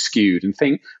so skewed, and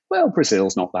think, well,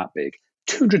 Brazil's not that big.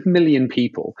 200 million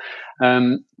people,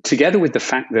 together with the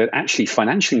fact that actually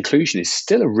financial inclusion is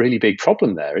still a really big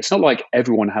problem there. It's not like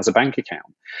everyone has a bank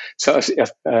account. So I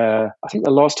think the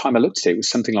last time I looked at it was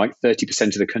something like 30%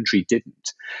 of the country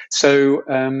didn't. So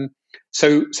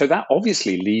that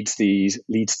obviously leads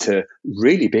to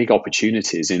really big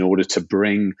opportunities in order to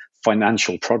bring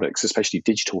financial products, especially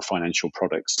digital financial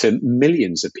products, to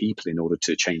millions of people in order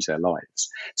to change their lives.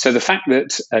 So the fact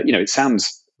that it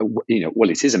sounds, well,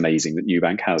 it is amazing that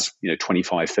Nubank has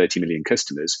 25, 30 million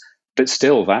customers, but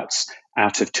still that's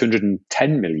out of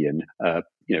 210 million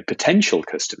potential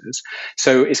customers.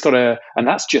 So it's got and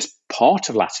that's just part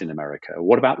of Latin America.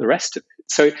 What about the rest of it?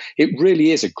 So it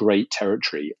really is a great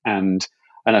territory. And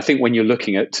I think when you're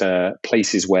looking at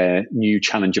places where new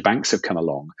challenger banks have come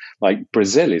along, like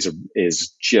Brazil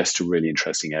is just a really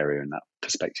interesting area in that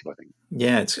perspective, I think.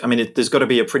 Yeah, there's got to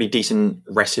be a pretty decent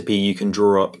recipe you can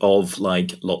draw up of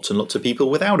like lots and lots of people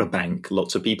without a bank,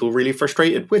 lots of people really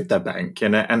frustrated with their bank,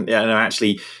 and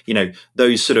actually,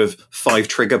 those sort of 5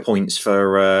 trigger points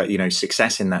for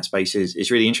success in that space is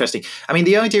really interesting. I mean,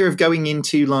 the idea of going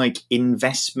into like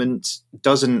investment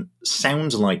doesn't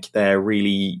sound like they're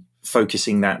really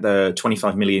focusing that the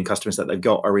 25 million customers that they've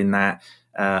got are in that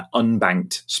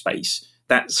unbanked space.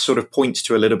 That sort of points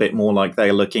to a little bit more like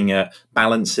they're looking at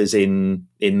balances in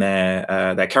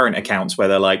their current accounts where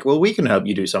they're like, well, we can help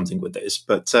you do something with this.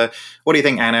 But what do you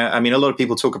think, Anna? I mean, a lot of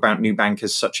people talk about Nubank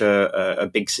as such a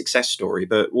big success story,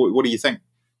 but what do you think?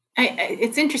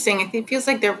 It's interesting. It feels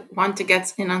like they want to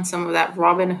get in on some of that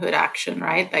Robin Hood action,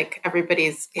 right? Like everybody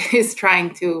is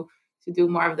trying to do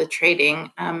more of the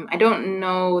trading. I don't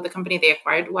know the company they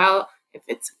acquired well, if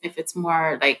it's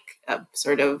more like a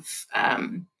sort of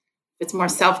it's more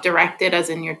self-directed, as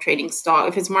in you're trading stock,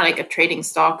 if it's more like a trading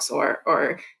stocks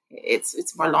or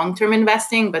it's more long-term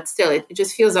investing, but still it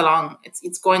just feels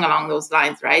it's going along those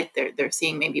lines, right? They're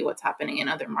seeing maybe what's happening in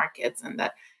other markets, and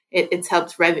that it's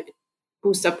helped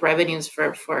boost up revenues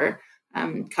for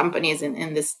companies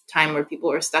in this time where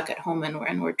people are stuck at home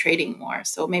and we're trading more.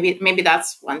 So maybe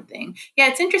that's one thing. Yeah,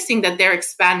 it's interesting that they're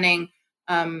expanding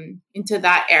into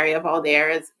that area of all the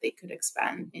areas they could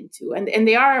expand into. And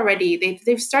they are already,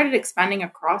 they've started expanding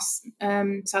across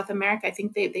South America. I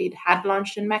think they had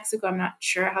launched in Mexico. I'm not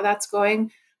sure how that's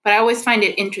going, but I always find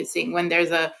it interesting when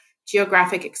there's a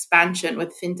geographic expansion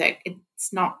with fintech.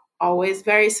 It's not always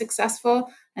very successful.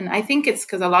 And I think it's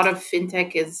because a lot of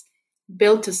fintech is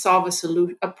built to solve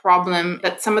a problem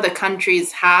that some of the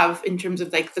countries have in terms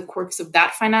of like the quirks of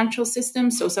that financial system.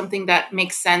 So something that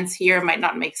makes sense here might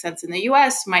not make sense in the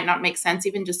US, might not make sense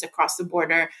even just across the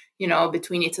border,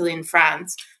 between Italy and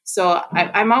France. So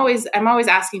I'm always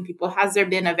asking people, has there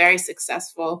been a very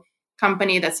successful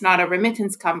company that's not a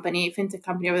remittance company, fintech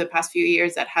company over the past few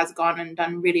years that has gone and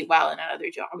done really well in another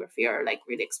geography or like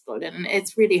really exploded? And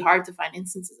it's really hard to find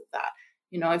instances of that,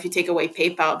 if you take away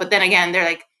PayPal. But then again, they're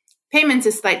like, payments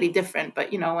is slightly different,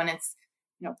 but when it's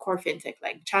core fintech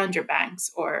like challenger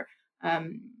banks or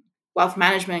wealth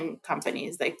management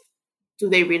companies, like do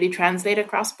they really translate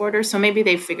across borders? So maybe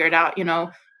they figured out,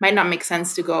 might not make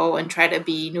sense to go and try to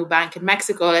be Nubank in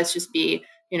Mexico. Let's just be,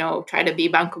 try to be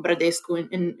Banco Bradesco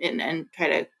and try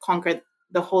to conquer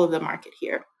the whole of the market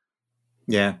here.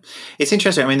 Yeah, it's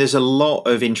interesting. I mean, there's a lot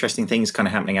of interesting things kind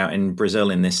of happening out in Brazil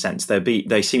in this sense.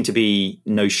 They seem to be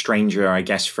no stranger, I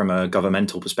guess, from a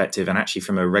governmental perspective and actually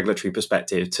from a regulatory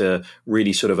perspective to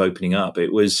really sort of opening up.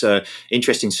 It was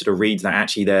interesting to sort of read that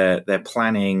actually they're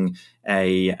planning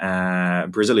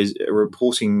Brazil is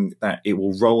reporting that it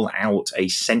will roll out a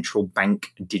central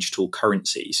bank digital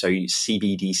currency, so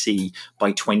CBDC,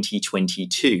 by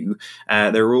 2022.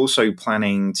 They're also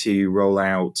planning to roll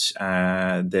out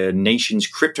the nation's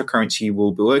cryptocurrency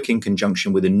will work in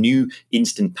conjunction with a new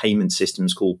instant payment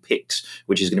systems called Pix,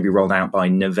 which is going to be rolled out by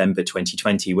November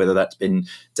 2020, whether that's been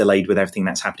delayed with everything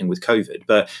that's happening with COVID.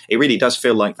 But it really does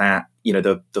feel like that,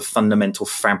 the fundamental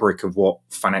fabric of what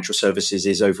financial services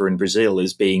is over in Brazil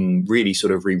is being really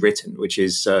sort of rewritten, which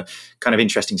is kind of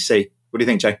interesting to see. What do you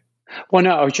think, Jay? Well,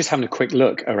 no, I was just having a quick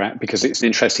look around because it's an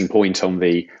interesting point on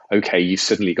you've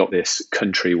suddenly got this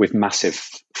country with massive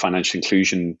financial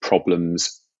inclusion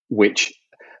problems, which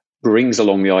brings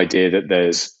along the idea that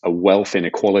there's a wealth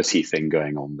inequality thing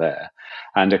going on there.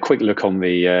 And a quick look on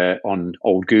on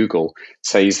old Google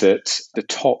says that the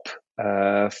top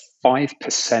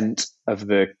 5% of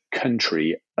the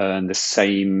country earn the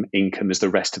same income as the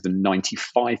rest of the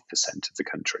 95% of the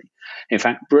country. In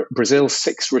fact, Brazil's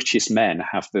 6 richest men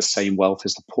have the same wealth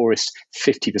as the poorest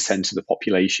 50% of the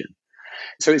population.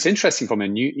 So it's interesting from a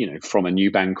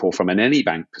new bank or from an any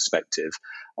bank perspective.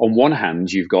 On one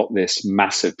hand, you've got this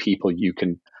massive people you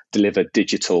can deliver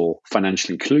digital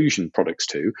financial inclusion products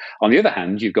to. On the other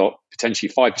hand, you've got potentially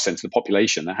 5% of the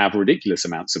population that have ridiculous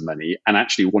amounts of money and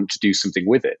actually want to do something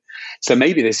with it. So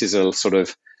maybe this is a sort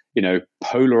of,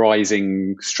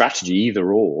 polarizing strategy,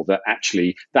 either or, that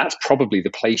actually that's probably the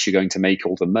place you're going to make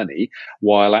all the money,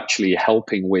 while actually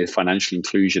helping with financial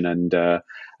inclusion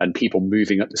and people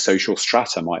moving up the social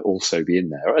strata might also be in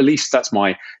there. Or at least that's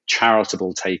my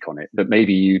charitable take on it, that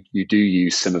maybe you do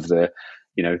use some of the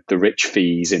rich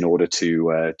fees in order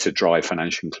to drive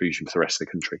financial inclusion for the rest of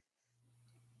the country.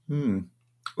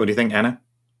 What do you think, Anna?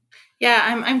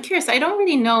 Yeah, I'm curious. I don't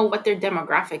really know what their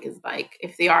demographic is like,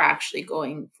 if they are actually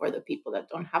going for the people that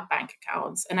don't have bank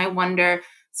accounts. And I wonder,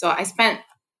 so I spent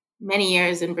many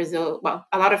years in Brazil, well,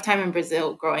 a lot of time in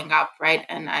Brazil growing up, right?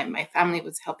 And my family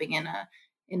was helping in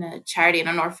a charity, in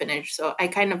an orphanage. So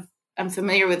I'm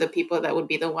familiar with the people that would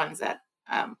be the ones that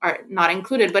are not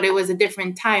included, but it was a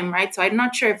different time, right? So I'm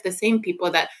not sure if the same people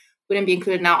that wouldn't be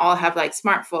included now all have like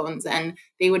smartphones, and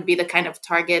they would be the kind of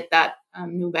target that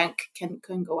Nubank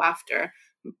can go after.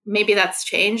 Maybe that's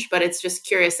changed, but it's just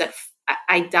curious that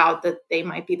I doubt that they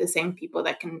might be the same people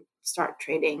that can start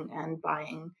trading and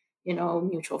buying,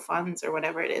 mutual funds or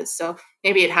whatever it is. So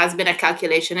maybe it has been a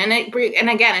calculation. And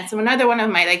again, it's another one of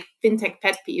my like fintech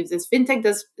pet peeves is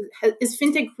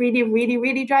fintech really, really,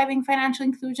 really driving financial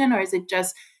inclusion, or is it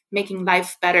just making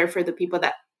life better for the people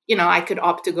that, I could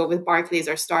opt to go with Barclays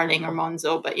or Starling or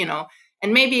Monzo, but,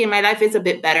 and maybe my life is a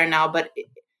bit better now, but,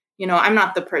 I'm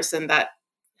not the person that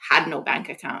had no bank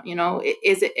account,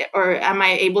 is it, or am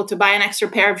I able to buy an extra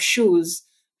pair of shoes?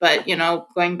 But,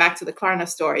 going back to the Klarna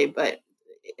story, but,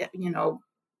 who are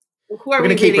We're going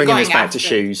to keep bringing this back to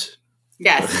shoes.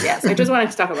 Yes. I just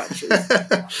wanted to talk about shoes.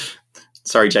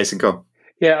 Sorry, Jason, go.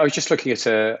 Yeah, I was just looking at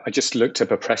I just looked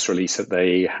up a press release that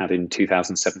they had in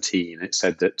 2017. It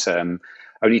said that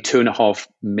only 2.5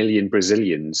 million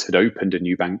Brazilians had opened a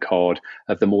new bank card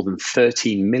of the more than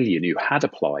 13 million who had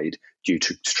applied due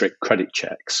to strict credit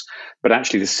checks. But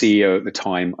actually, the CEO at the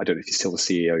time, I don't know if he's still the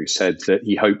CEO, said that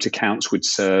he hoped accounts would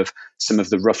serve some of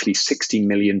the roughly 60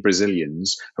 million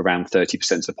Brazilians, around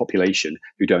 30% of the population,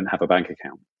 who don't have a bank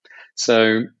account.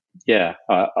 So, yeah,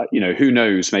 who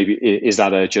knows? Maybe is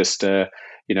that just a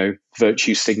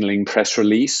virtue signaling press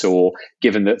release, or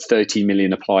given that 30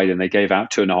 million applied and they gave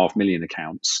out 2.5 million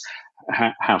accounts,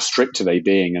 how strict are they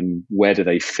being, and where do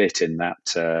they fit in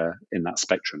that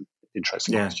spectrum?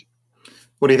 Interesting question.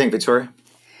 What do you think, Victoria?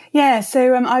 Yeah,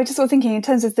 so I was just sort of thinking in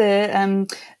terms of the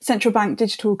central bank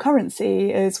digital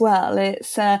currency as well.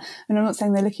 It's, and I'm not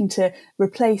saying they're looking to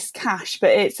replace cash,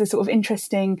 but it's a sort of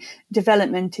interesting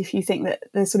development if you think that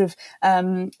the sort of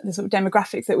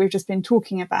demographics that we've just been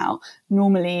talking about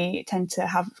normally tend to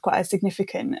have quite a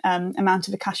significant amount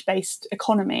of a cash-based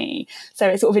economy. So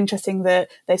it's sort of interesting that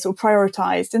they sort of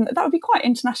prioritised, and that would be quite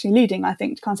internationally leading, I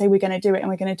think, to kind of say we're going to do it and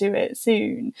we're going to do it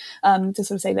soon, to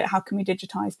sort of say that how can we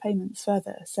digitise payments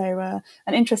further. So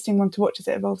an interesting one to watch as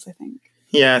it evolves, I think.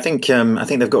 Yeah, I think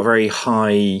they've got very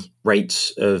high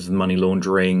rates of money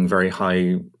laundering, very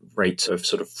high rates of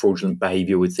sort of fraudulent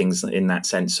behavior with things in that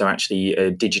sense. So actually a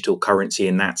digital currency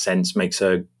in that sense makes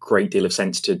a great deal of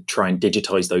sense to try and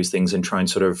digitize those things and try and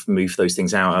sort of move those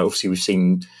things out. Obviously, we've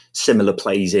seen similar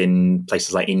plays in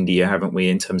places like India, haven't we,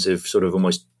 in terms of sort of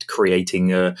almost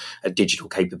creating a digital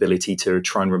capability to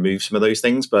try and remove some of those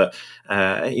things. But,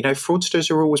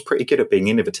 fraudsters are always pretty good at being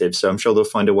innovative. So I'm sure they'll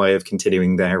find a way of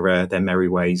continuing their merry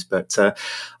ways. But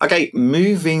okay,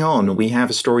 moving on, we have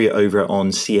a story over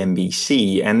on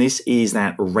CNBC, and this is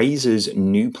that Razor's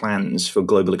new plans for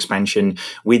global expansion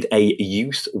with a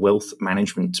youth wealth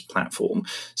management platform.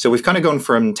 So we've kind of gone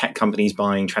from tech companies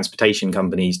buying transportation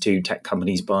companies to tech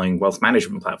companies buying wealth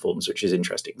management platforms, which is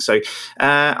interesting. So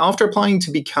after applying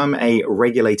to become a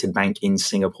regulated bank in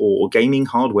Singapore, gaming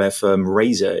hardware firm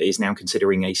Razer is now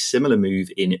considering a similar move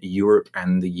in Europe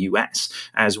and the US,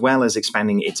 as well as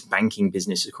expanding its banking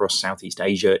business across Southeast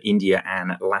Asia, India,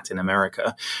 and Latin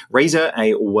America. Razer,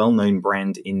 a well-known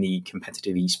brand in the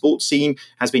competitive esports scene,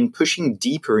 has been pushing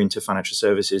deeper into financial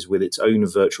services with its own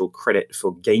virtual credit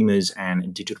for gamers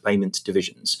and digital payments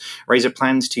divisions. Razer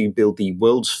plans to build the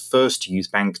world's first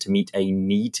youth bank to meet a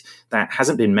need that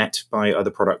hasn't been met by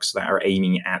other products that are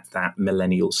aiming at that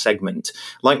millennial segment.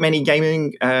 Like many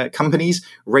gaming companies,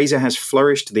 Razer has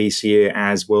flourished this year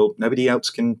as, well, nobody else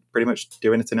can pretty much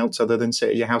do anything else other than sit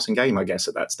at your house and game, I guess,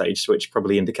 at that stage, which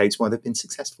probably indicates why they've been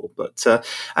successful. But do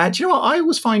you know what? I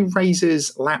always find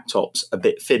Razer's laptops a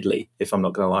bit fiddly, if I'm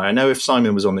not going to lie. I know if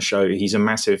Simon was on the show, he's a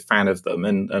massive fan of them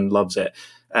and loves it.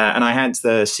 And I had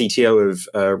the CTO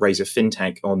of Razer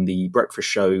FinTech on the Breakfast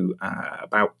Show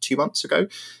about 2 months ago.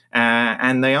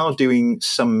 And they are doing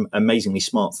some amazingly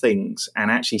smart things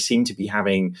and actually seem to be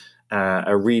having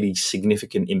a really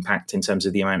significant impact in terms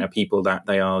of the amount of people that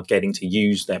they are getting to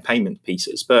use their payment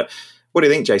pieces. But what do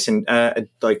you think, Jason?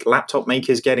 Like laptop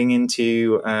makers getting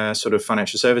into sort of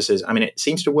financial services, I mean, it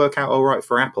seems to work out all right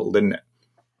for Apple, didn't it?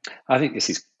 I think this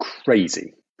is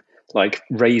crazy. Like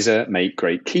Razer make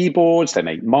great keyboards, they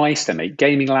make mice, they make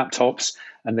gaming laptops,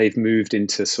 and they've moved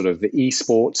into sort of the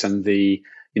esports and the,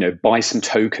 buy some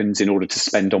tokens in order to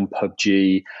spend on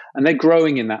PUBG, and they're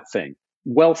growing in that thing.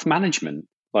 Wealth management,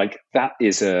 like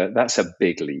that's a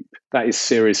big leap. That is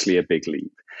seriously a big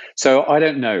leap. So I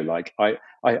don't know, like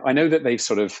I know that they've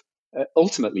sort of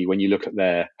ultimately, when you look at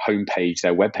their homepage,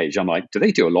 their webpage, I'm like, do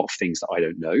they do a lot of things that I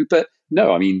don't know? But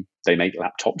no, I mean, they make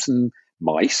laptops and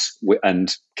mice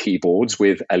and keyboards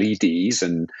with LEDs,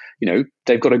 and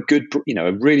they've got a good,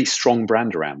 a really strong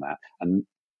brand around that.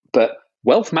 But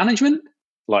wealth management,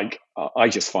 like, I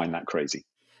just find that crazy.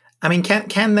 I mean,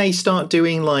 can they start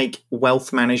doing like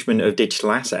wealth management of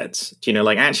digital assets? Do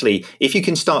like actually, if you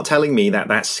can start telling me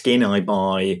that skin I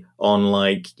buy on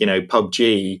like,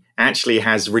 PUBG actually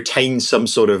has retained some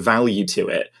sort of value to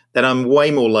it, then I'm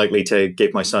way more likely to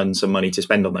give my son some money to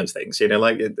spend on those things.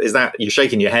 Like, is that, you're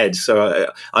shaking your head.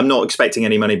 So I'm not expecting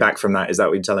any money back from that. Is that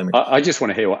what you're telling me? I just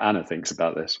want to hear what Anna thinks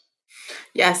about this.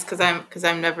 Yes, because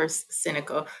I'm never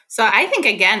cynical. So I think,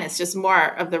 again, it's just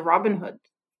more of the Robinhood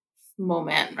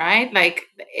moment, right? Like,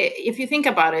 if you think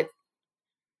about it,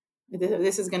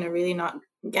 this is going to really not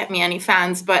get me any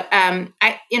fans, but a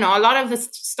lot of the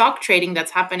stock trading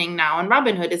that's happening now on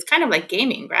Robinhood is kind of like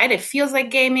gaming, right? It feels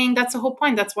like gaming. That's the whole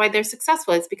point. That's why they're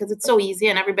successful. It's because it's so easy,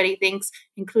 and everybody thinks,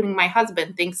 including my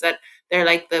husband, thinks that they're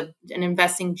like an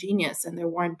investing genius and they're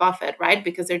Warren Buffett, right?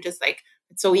 Because they're just like,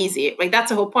 it's so easy. Like, that's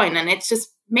the whole point. And it's just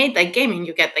made like gaming.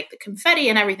 You get like the confetti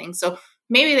and everything. So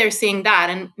maybe they're seeing that,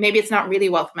 and maybe it's not really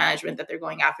wealth management that they're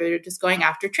going after. They're just going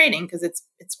after trading because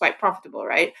it's quite profitable,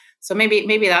 right? So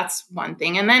maybe that's one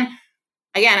thing. And then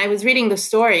again, I was reading the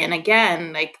story, and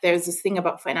again, like there's this thing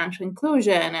about financial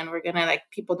inclusion, and we're gonna like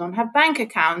people don't have bank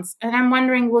accounts, and I'm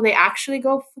wondering, will they actually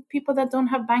go for people that don't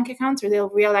have bank accounts, or they'll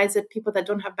realize that people that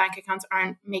don't have bank accounts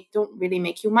don't really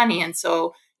make you money, and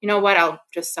so you know what, I'll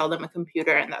just sell them a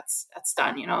computer, and that's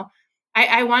done. You know,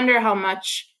 I wonder how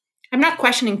much. I'm not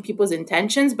questioning people's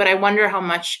intentions, but I wonder how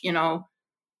much, you know,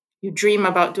 you dream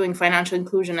about doing financial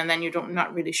inclusion and then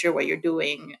not really sure what you're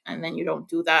doing, and then you don't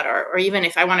do that. Or even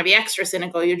if I want to be extra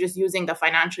cynical, you're just using the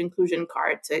financial inclusion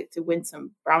card to win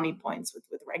some brownie points with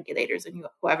regulators and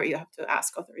whoever you have to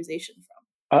ask authorization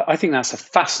from. I think that's a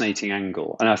fascinating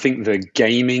angle. And I think the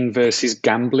gaming versus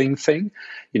gambling thing,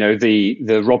 you know, the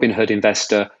Robinhood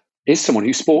investor is someone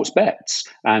who sports bets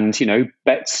and, you know,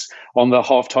 bets on the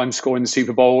halftime score in the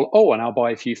Super Bowl. Oh, and I'll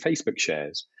buy a few Facebook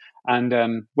shares.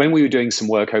 And when we were doing some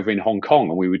work over in Hong Kong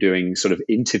and we were doing sort of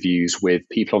interviews with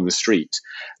people on the street,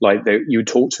 like you would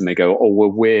talk to them, they go, oh,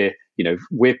 well,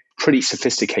 we're pretty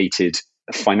sophisticated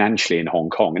financially in Hong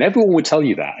Kong. And everyone would tell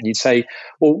you that. And you'd say,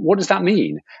 well, what does that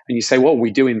mean? And you say, well, we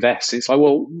do invest. It's like,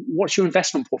 well, what's your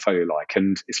investment portfolio like?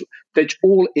 And they're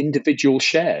all individual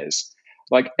shares.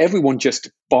 Like everyone just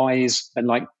buys and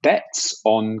like bets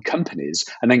on companies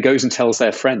and then goes and tells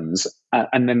their friends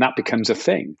and then that becomes a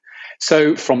thing.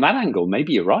 So from that angle,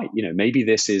 maybe you're right. You know, maybe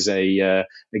this is a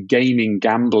gaming,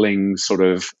 gambling sort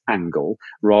of angle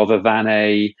rather than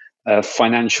a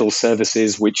financial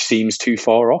services, which seems too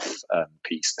far off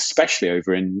piece, especially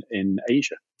over in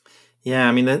Asia. Yeah,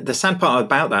 I mean, the sad part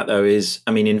about that, though, is,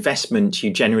 I mean, investment, you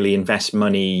generally invest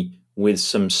money with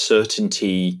some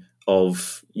certainty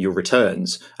of your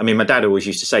returns. I mean, my dad always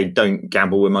used to say, don't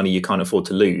gamble with money you can't afford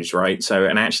to lose, right? So,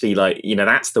 and actually, like, you know,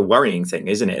 that's the worrying thing,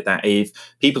 isn't it? That if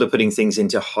people are putting things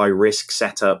into high risk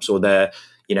setups, or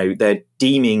they're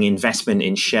deeming investment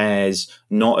in shares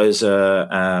not as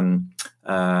a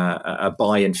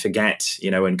buy and forget, you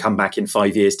know, and come back in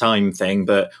 5 years time thing,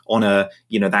 but on a,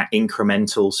 you know, that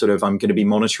incremental sort of, I'm going to be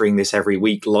monitoring this every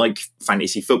week, like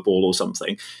fantasy football or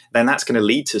something, then that's going to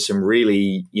lead to some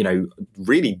really, you know,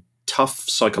 really tough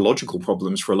psychological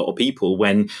problems for a lot of people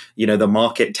when, you know, the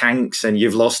market tanks and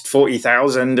you've lost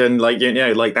 40,000 and like, you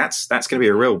know, like that's going to be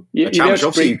a real challenge.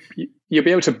 You'll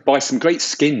be able to buy some great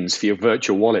skins for your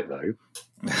virtual wallet though.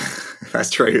 That's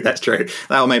true.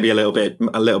 That'll make me a little bit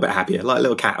happier, like a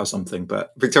little cat or something.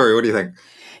 But Victoria, what do you think?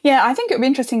 Yeah, I think it would be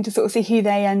interesting to sort of see who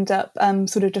they end up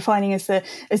sort of defining as the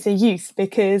youth,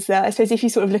 because I suppose if you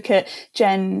sort of look at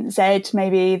Gen Z,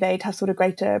 maybe they'd have sort of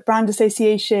greater brand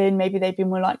association, maybe they'd be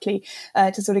more likely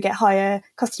to sort of get higher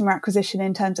customer acquisition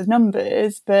in terms of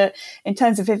numbers. But in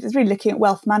terms of if it's really looking at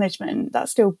wealth management,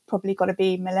 that's still probably got to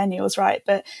be millennials, right?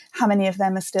 But how many of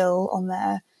them are still on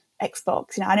their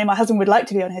Xbox? You know, I know my husband would like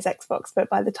to be on his Xbox, but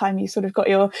by the time you sort of got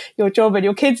your job and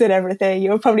your kids and everything,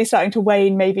 you're probably starting to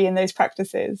wane maybe in those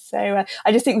practices. So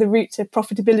I just think the route to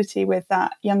profitability with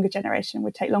that younger generation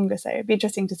would take longer. So it'd be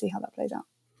interesting to see how that plays out.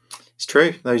 It's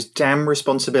true. Those damn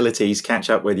responsibilities catch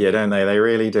up with you, don't they? They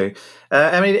really do.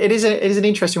 I mean, it is an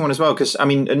interesting one as well, because I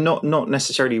mean, not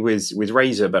necessarily with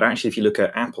Razer, but actually, if you look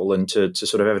at Apple, and to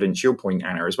sort of evidence your point,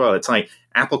 Anna, as well, it's like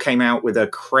Apple came out with a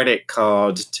credit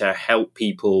card to help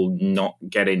people not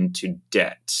get into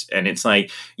debt, and it's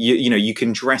like you know you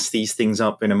can dress these things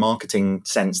up in a marketing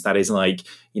sense that is like,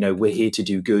 you know, we're here to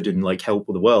do good and like help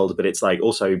the world, but it's like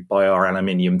also buy our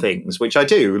aluminium things, which I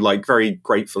do like very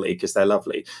gratefully because they're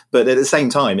lovely. But at the same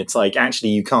time, it's like actually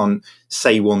you can't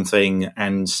say one thing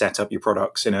and set up your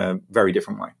products in a very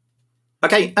different way.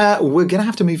 Okay, we're going to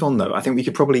have to move on, though. I think we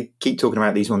could probably keep talking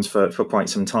about these ones for quite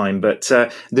some time, but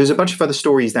there's a bunch of other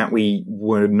stories that we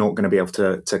were not going to be able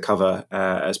to cover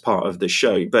as part of the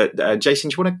show. But Jason,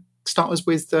 do you want to start us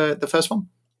with the first one?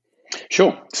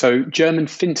 Sure. So German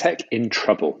fintech in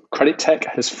trouble. Credit Tech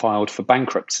has filed for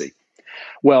bankruptcy.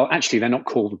 Well, actually, they're not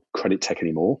called Credit Tech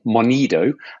anymore.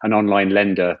 Monido, an online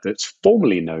lender that's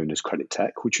formerly known as Credit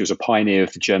Tech, which was a pioneer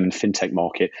of the German fintech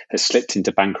market, has slipped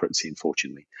into bankruptcy,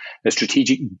 unfortunately. A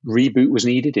strategic reboot was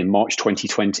needed in March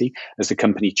 2020 as the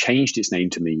company changed its name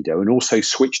to Monido and also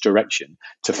switched direction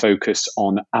to focus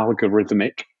on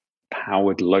algorithmic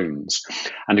powered loans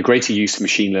and a greater use of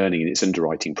machine learning in its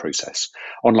underwriting process.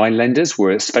 Online lenders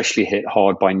were especially hit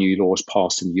hard by new laws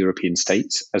passed in European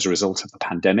states as a result of the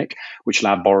pandemic, which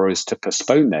allowed borrowers to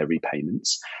postpone their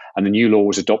repayments. And the new law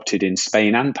was adopted in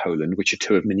Spain and Poland, which are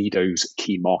two of Monido's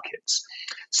key markets.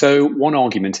 So one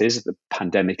argument is that the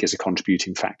pandemic is a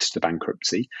contributing factor to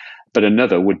bankruptcy, but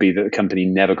another would be that the company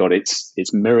never got its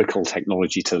miracle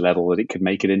technology to the level that it could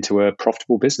make it into a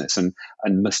profitable business and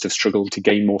must have struggled to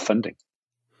gain more funding.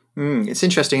 It's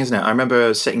interesting, isn't it? I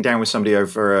remember sitting down with somebody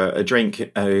over a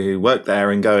drink who worked there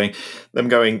and going,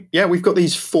 yeah, we've got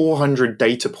these 400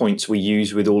 data points we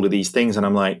use with all of these things. And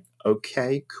I'm like,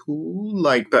 okay, cool.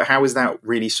 But how is that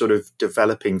really sort of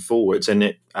developing forwards? And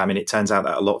it turns out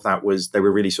that a lot of that they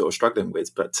were really sort of struggling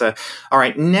with. But all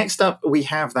right, next up, we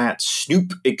have that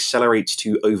Snoop accelerates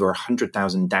to over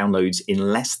 100,000 downloads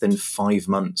in less than 5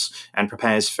 months and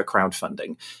prepares for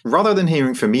crowdfunding. Rather than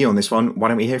hearing from me on this one, why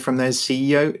don't we hear from their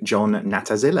CEO, John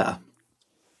Natazilla?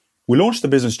 We launched the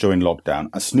business during lockdown,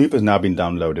 and Snoop has now been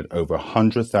downloaded over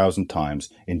 100,000 times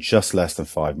in just less than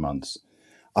 5 months.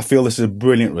 I feel this is a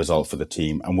brilliant result for the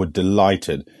team, and we're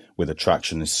delighted with the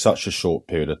traction in such a short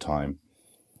period of time.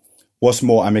 What's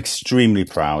more, I'm extremely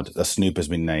proud that Snoop has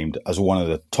been named as one of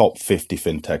the top 50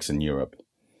 fintechs in Europe.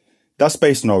 That's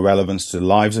based on our relevance to the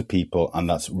lives of people, and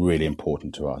that's really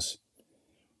important to us.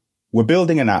 We're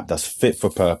building an app that's fit for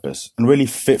purpose and really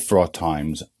fit for our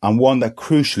times, and one that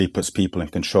crucially puts people in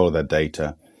control of their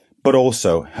data, but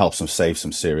also helps them save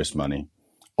some serious money.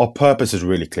 Our purpose is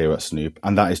really clear at Snoop,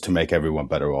 and that is to make everyone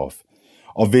better off.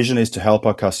 Our vision is to help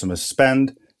our customers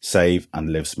spend, save,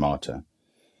 and live smarter.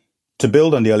 To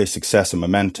build on the early success and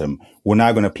momentum, we're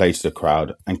now going to play to the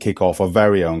crowd and kick off our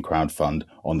very own crowdfund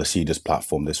on the Seedrs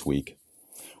platform this week.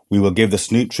 We will give the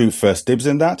Snoop Troop first dibs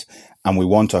in that, and we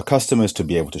want our customers to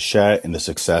be able to share in the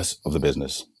success of the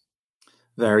business.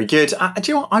 Very good. Do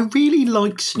you know what? I really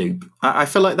like Snoop. I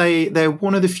feel like they're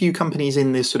one of the few companies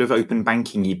in this sort of open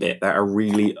banking-y bit that are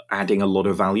really adding a lot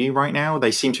of value right now. They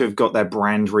seem to have got their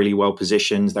brand really well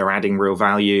positioned. They're adding real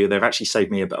value. They've actually saved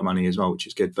me a bit of money as well, which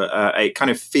is good. But it kind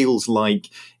of feels like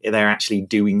they're actually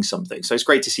doing something. So it's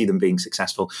great to see them being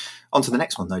successful. On to the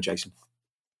next one, though, Jason.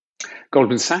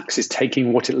 Goldman Sachs is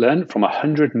taking what it learned from a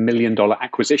 $100 million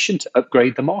acquisition to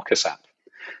upgrade the Marcus app.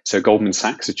 So Goldman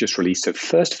Sachs has just released a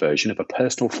first version of a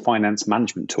personal finance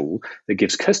management tool that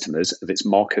gives customers of its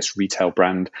Marcus retail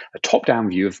brand a top-down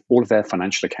view of all of their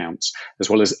financial accounts, as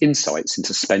well as insights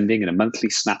into spending and a monthly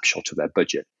snapshot of their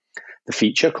budget. The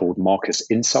feature, called Marcus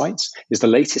Insights, is the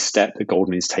latest step that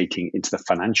Goldman is taking into the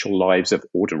financial lives of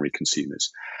ordinary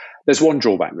consumers. There's one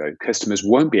drawback, though. Customers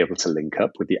won't be able to link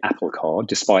up with the Apple Card,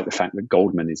 despite the fact that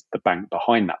Goldman is the bank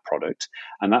behind that product.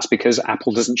 And that's because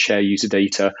Apple doesn't share user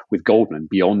data with Goldman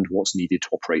beyond what's needed to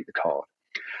operate the card.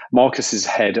 Marcus's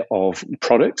head of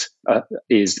product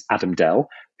is Adam Dell,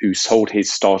 who sold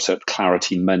his startup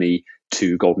Clarity Money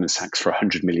to Goldman Sachs for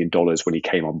 $100 million when he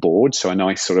came on board. So a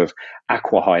nice sort of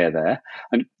acqui-hire there.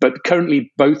 But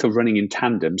currently, both are running in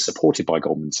tandem, supported by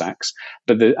Goldman Sachs,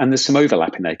 and there's some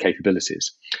overlap in their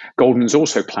capabilities. Goldman's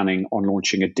also planning on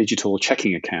launching a digital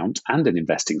checking account and an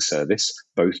investing service,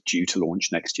 both due to launch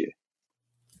next year.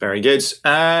 Very good.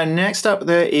 Next up,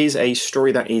 there is a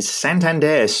story that is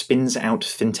Santander spins out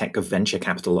fintech venture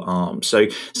capital arm. So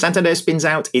Santander spins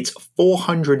out its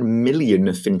 400 million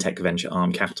fintech venture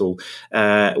arm capital,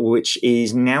 which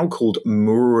is now called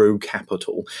Muro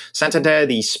Capital. Santander,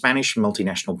 the Spanish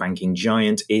multinational banking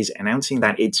giant, is announcing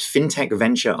that its fintech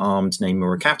venture arm named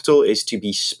Muro Capital is to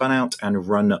be spun out and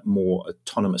run more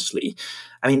autonomously.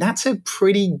 I mean, that's a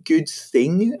pretty good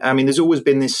thing. I mean, there's always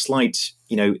been this slight,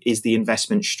 is the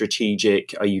investment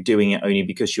strategic? Are you doing it only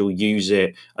because you'll use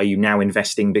it? Are you now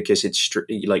investing because it's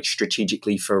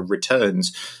strategically for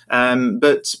returns?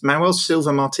 But Manuel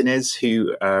Silva Martinez,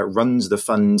 who runs the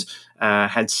fund,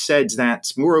 had said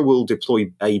that Muro will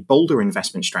deploy a bolder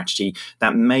investment strategy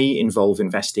that may involve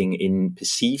investing in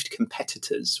perceived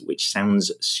competitors, which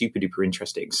sounds super duper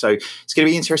interesting. So it's going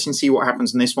to be interesting to see what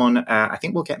happens in this one. I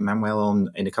think we'll get Manuel on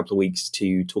in a couple of weeks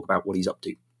to talk about what he's up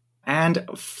to. And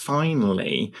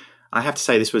finally, I have to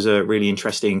say this was a really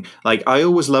interesting, I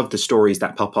always love the stories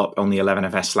that pop up on the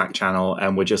 11FS Slack channel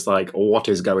and we're just like, what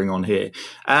is going on here?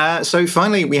 So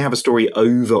finally, we have a story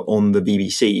over on the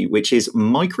BBC, which is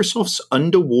Microsoft's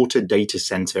underwater data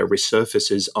center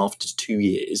resurfaces after 2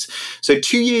 years. So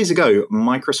 2 years ago,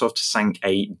 Microsoft sank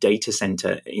a data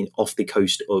center off the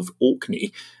coast of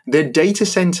Orkney. The data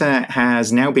center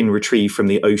has now been retrieved from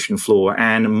the ocean floor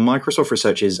and Microsoft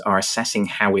researchers are assessing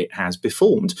how it has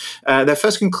performed. Their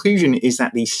first conclusion is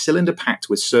that the cylinder packed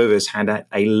with servers had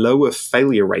a lower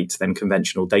failure rate than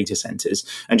conventional data centers,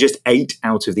 and just 8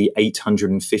 out of the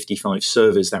 855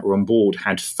 servers that were on board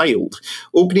had failed.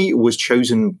 Orkney was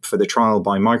chosen for the trial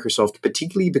by Microsoft,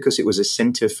 particularly because it was a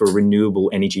center for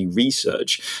renewable energy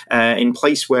research, in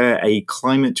place where a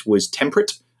climate was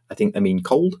temperate. I think they mean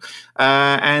cold.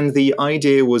 And the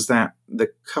idea was that the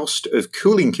cost of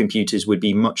cooling computers would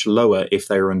be much lower if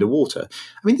they were underwater.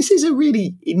 I mean, this is a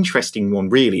really interesting one,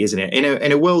 really, isn't it?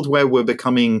 In a world where we're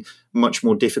becoming much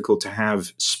more difficult to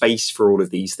have space for all of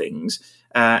these things,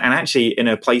 And actually, in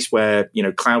a place where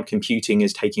cloud computing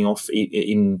is taking off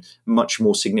in much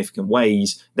more significant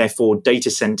ways, therefore data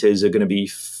centers are going to be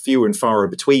fewer and far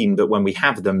between. But when we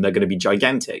have them, they're going to be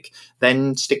gigantic.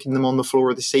 Then sticking them on the floor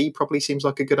of the sea probably seems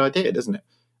like a good idea, doesn't it?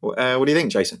 What do you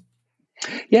think, Jason?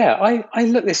 Yeah, I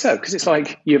looked this up because it's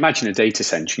like you imagine a data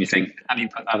center and you think, how do you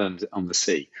put that on the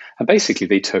sea? And basically,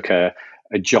 they took a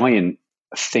giant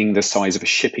thing the size of a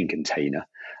shipping container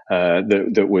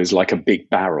that was like a big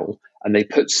barrel, and they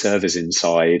put servers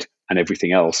inside and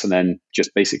everything else, and then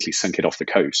just basically sunk it off the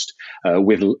coast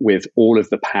with all of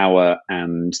the power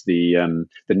and the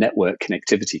network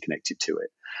connectivity connected to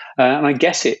it. And I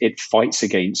guess it fights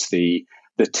against the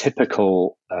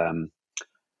typical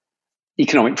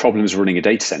economic problems running a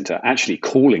data center. Actually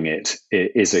cooling it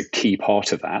is a key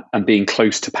part of that, and being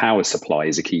close to power supply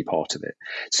is a key part of it.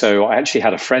 So I actually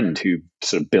had a friend who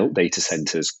sort of built data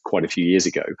centers quite a few years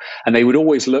ago, and they would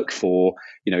always look for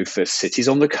cities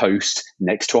on the coast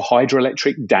next to a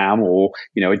hydroelectric dam or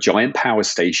a giant power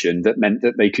station that meant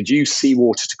that they could use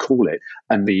seawater to cool it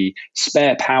and the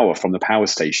spare power from the power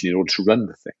station in order to run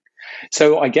the thing.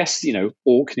 So I guess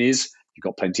Orkneys, you've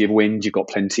got plenty of wind, you've got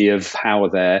plenty of power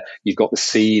there, you've got the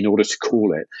sea in order to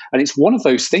cool it. And it's one of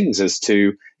those things as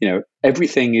to,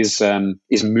 everything is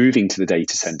moving to the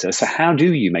data center. So how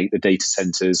do you make the data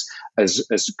centers as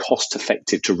cost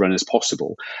effective to run as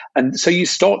possible? And so you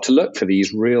start to look for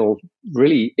these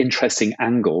really interesting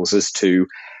angles as to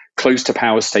close to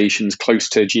power stations, close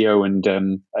to geo and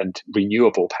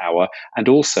renewable power, and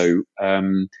also,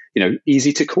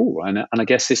 easy to cool. And I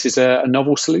guess this is a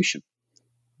novel solution.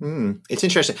 It's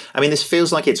interesting. I mean, this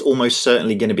feels like it's almost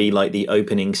certainly going to be like the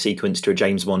opening sequence to a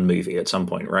James Bond movie at some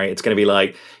point, right? It's going to be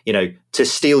like, to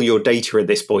steal your data at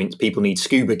this point, people need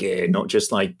scuba gear, not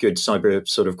just like good cyber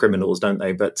sort of criminals, don't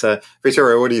they? But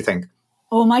Victoria, what do you think?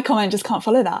 Well, my comment just can't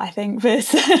follow that, I think.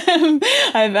 But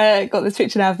I've got this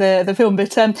picture now of the film.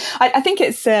 But I think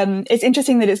it's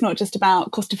interesting that it's not just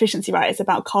about cost efficiency, right? It's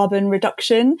about carbon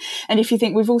reduction. And if you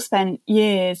think, we've all spent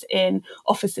years in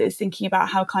offices thinking about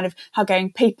how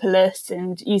going paperless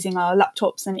and using our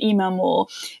laptops and email more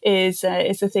is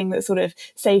the thing that's sort of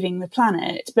saving the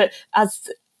planet. But as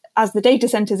the data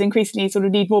centers increasingly sort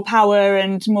of need more power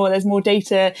and there's more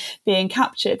data being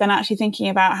captured, then actually thinking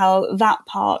about how that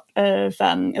part of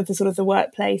the sort of the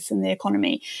workplace and the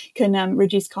economy can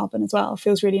reduce carbon as well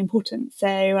feels really important. So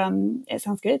it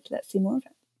sounds good. Let's see more of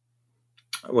it.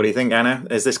 What do you think, Anna?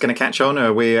 Is this going to catch on, or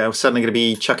are we suddenly going to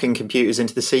be chucking computers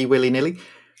into the sea willy-nilly?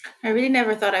 I really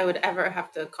never thought I would ever have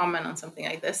to comment on something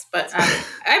like this, but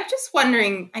I'm just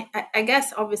wondering, I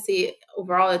guess obviously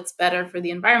overall it's better for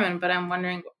the environment, but I'm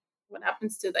wondering what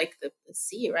happens to like the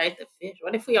sea, right? The fish.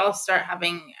 What if we all start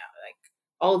having like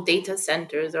all data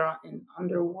centers are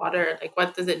underwater? Like,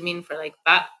 what does it mean for like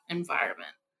that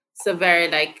environment? It's a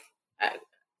very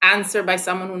answer by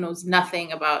someone who knows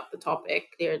nothing about the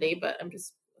topic clearly, but I'm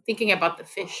just thinking about the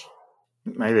fish.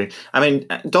 Maybe. I mean,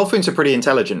 dolphins are pretty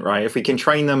intelligent, right? If we can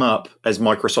train them up as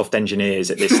Microsoft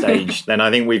engineers at this stage, then I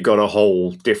think we've got a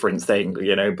whole different thing,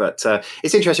 But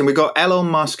it's interesting. We've got Elon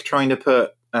Musk trying to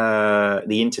put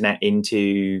the internet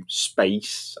into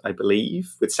space, I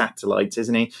believe, with satellites,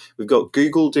 isn't he? We've got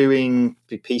Google doing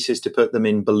pieces to put them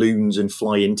in balloons and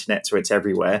fly internet so it's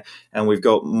everywhere, and we've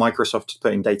got Microsoft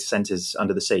putting data centers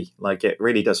under the sea. Like, it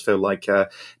really does feel like a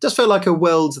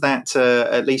world that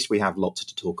at least we have lots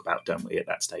to talk about, don't we, at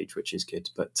that stage, which is good.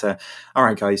 But all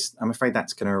right, guys, I'm afraid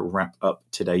that's going to wrap up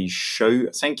today's show.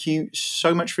 Thank you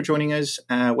so much for joining us.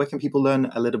 Where can people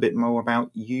learn a little bit more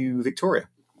about you, Victoria?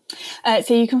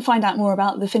 So you can find out more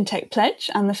about the FinTech Pledge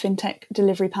and the FinTech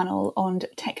Delivery Panel on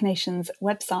TechNation's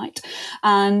website.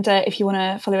 And if you want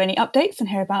to follow any updates and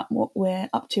hear about what we're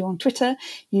up to on Twitter,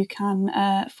 you can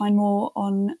find more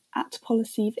on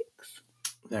 @PolicyVix.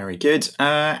 Very good.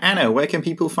 Anna, where can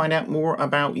people find out more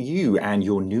about you and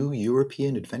your new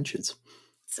European adventures?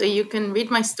 So you can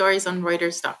read my stories on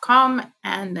Reuters.com,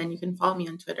 and then you can follow me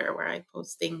on Twitter where I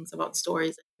post things about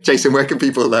stories. Jason, where can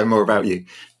people learn more about you?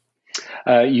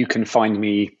 You can find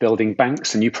me building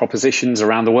banks and new propositions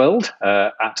around the world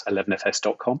at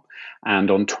 11fs.com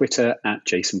and on Twitter at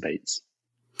Jason Bates.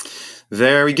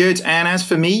 Very good. And as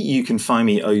for me, you can find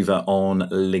me over on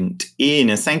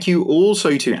LinkedIn. Thank you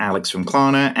also to Alex from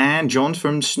Klarna and John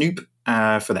from Snoop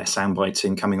for their sound bites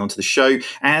in coming onto the show.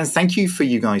 And thank you for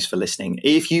you guys for listening.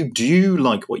 If you do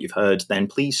like what you've heard, then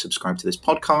please subscribe to this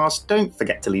podcast. Don't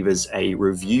forget to leave us a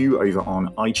review over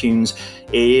on iTunes.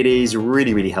 It is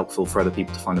really, really helpful for other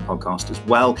people to find the podcast as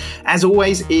well. As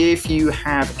always, if you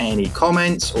have any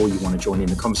comments or you want to join in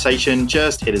the conversation,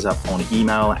 just hit us up on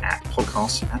email at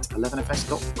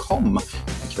podcast@11fs.com.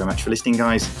 Thank you very much for listening,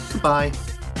 guys. Goodbye.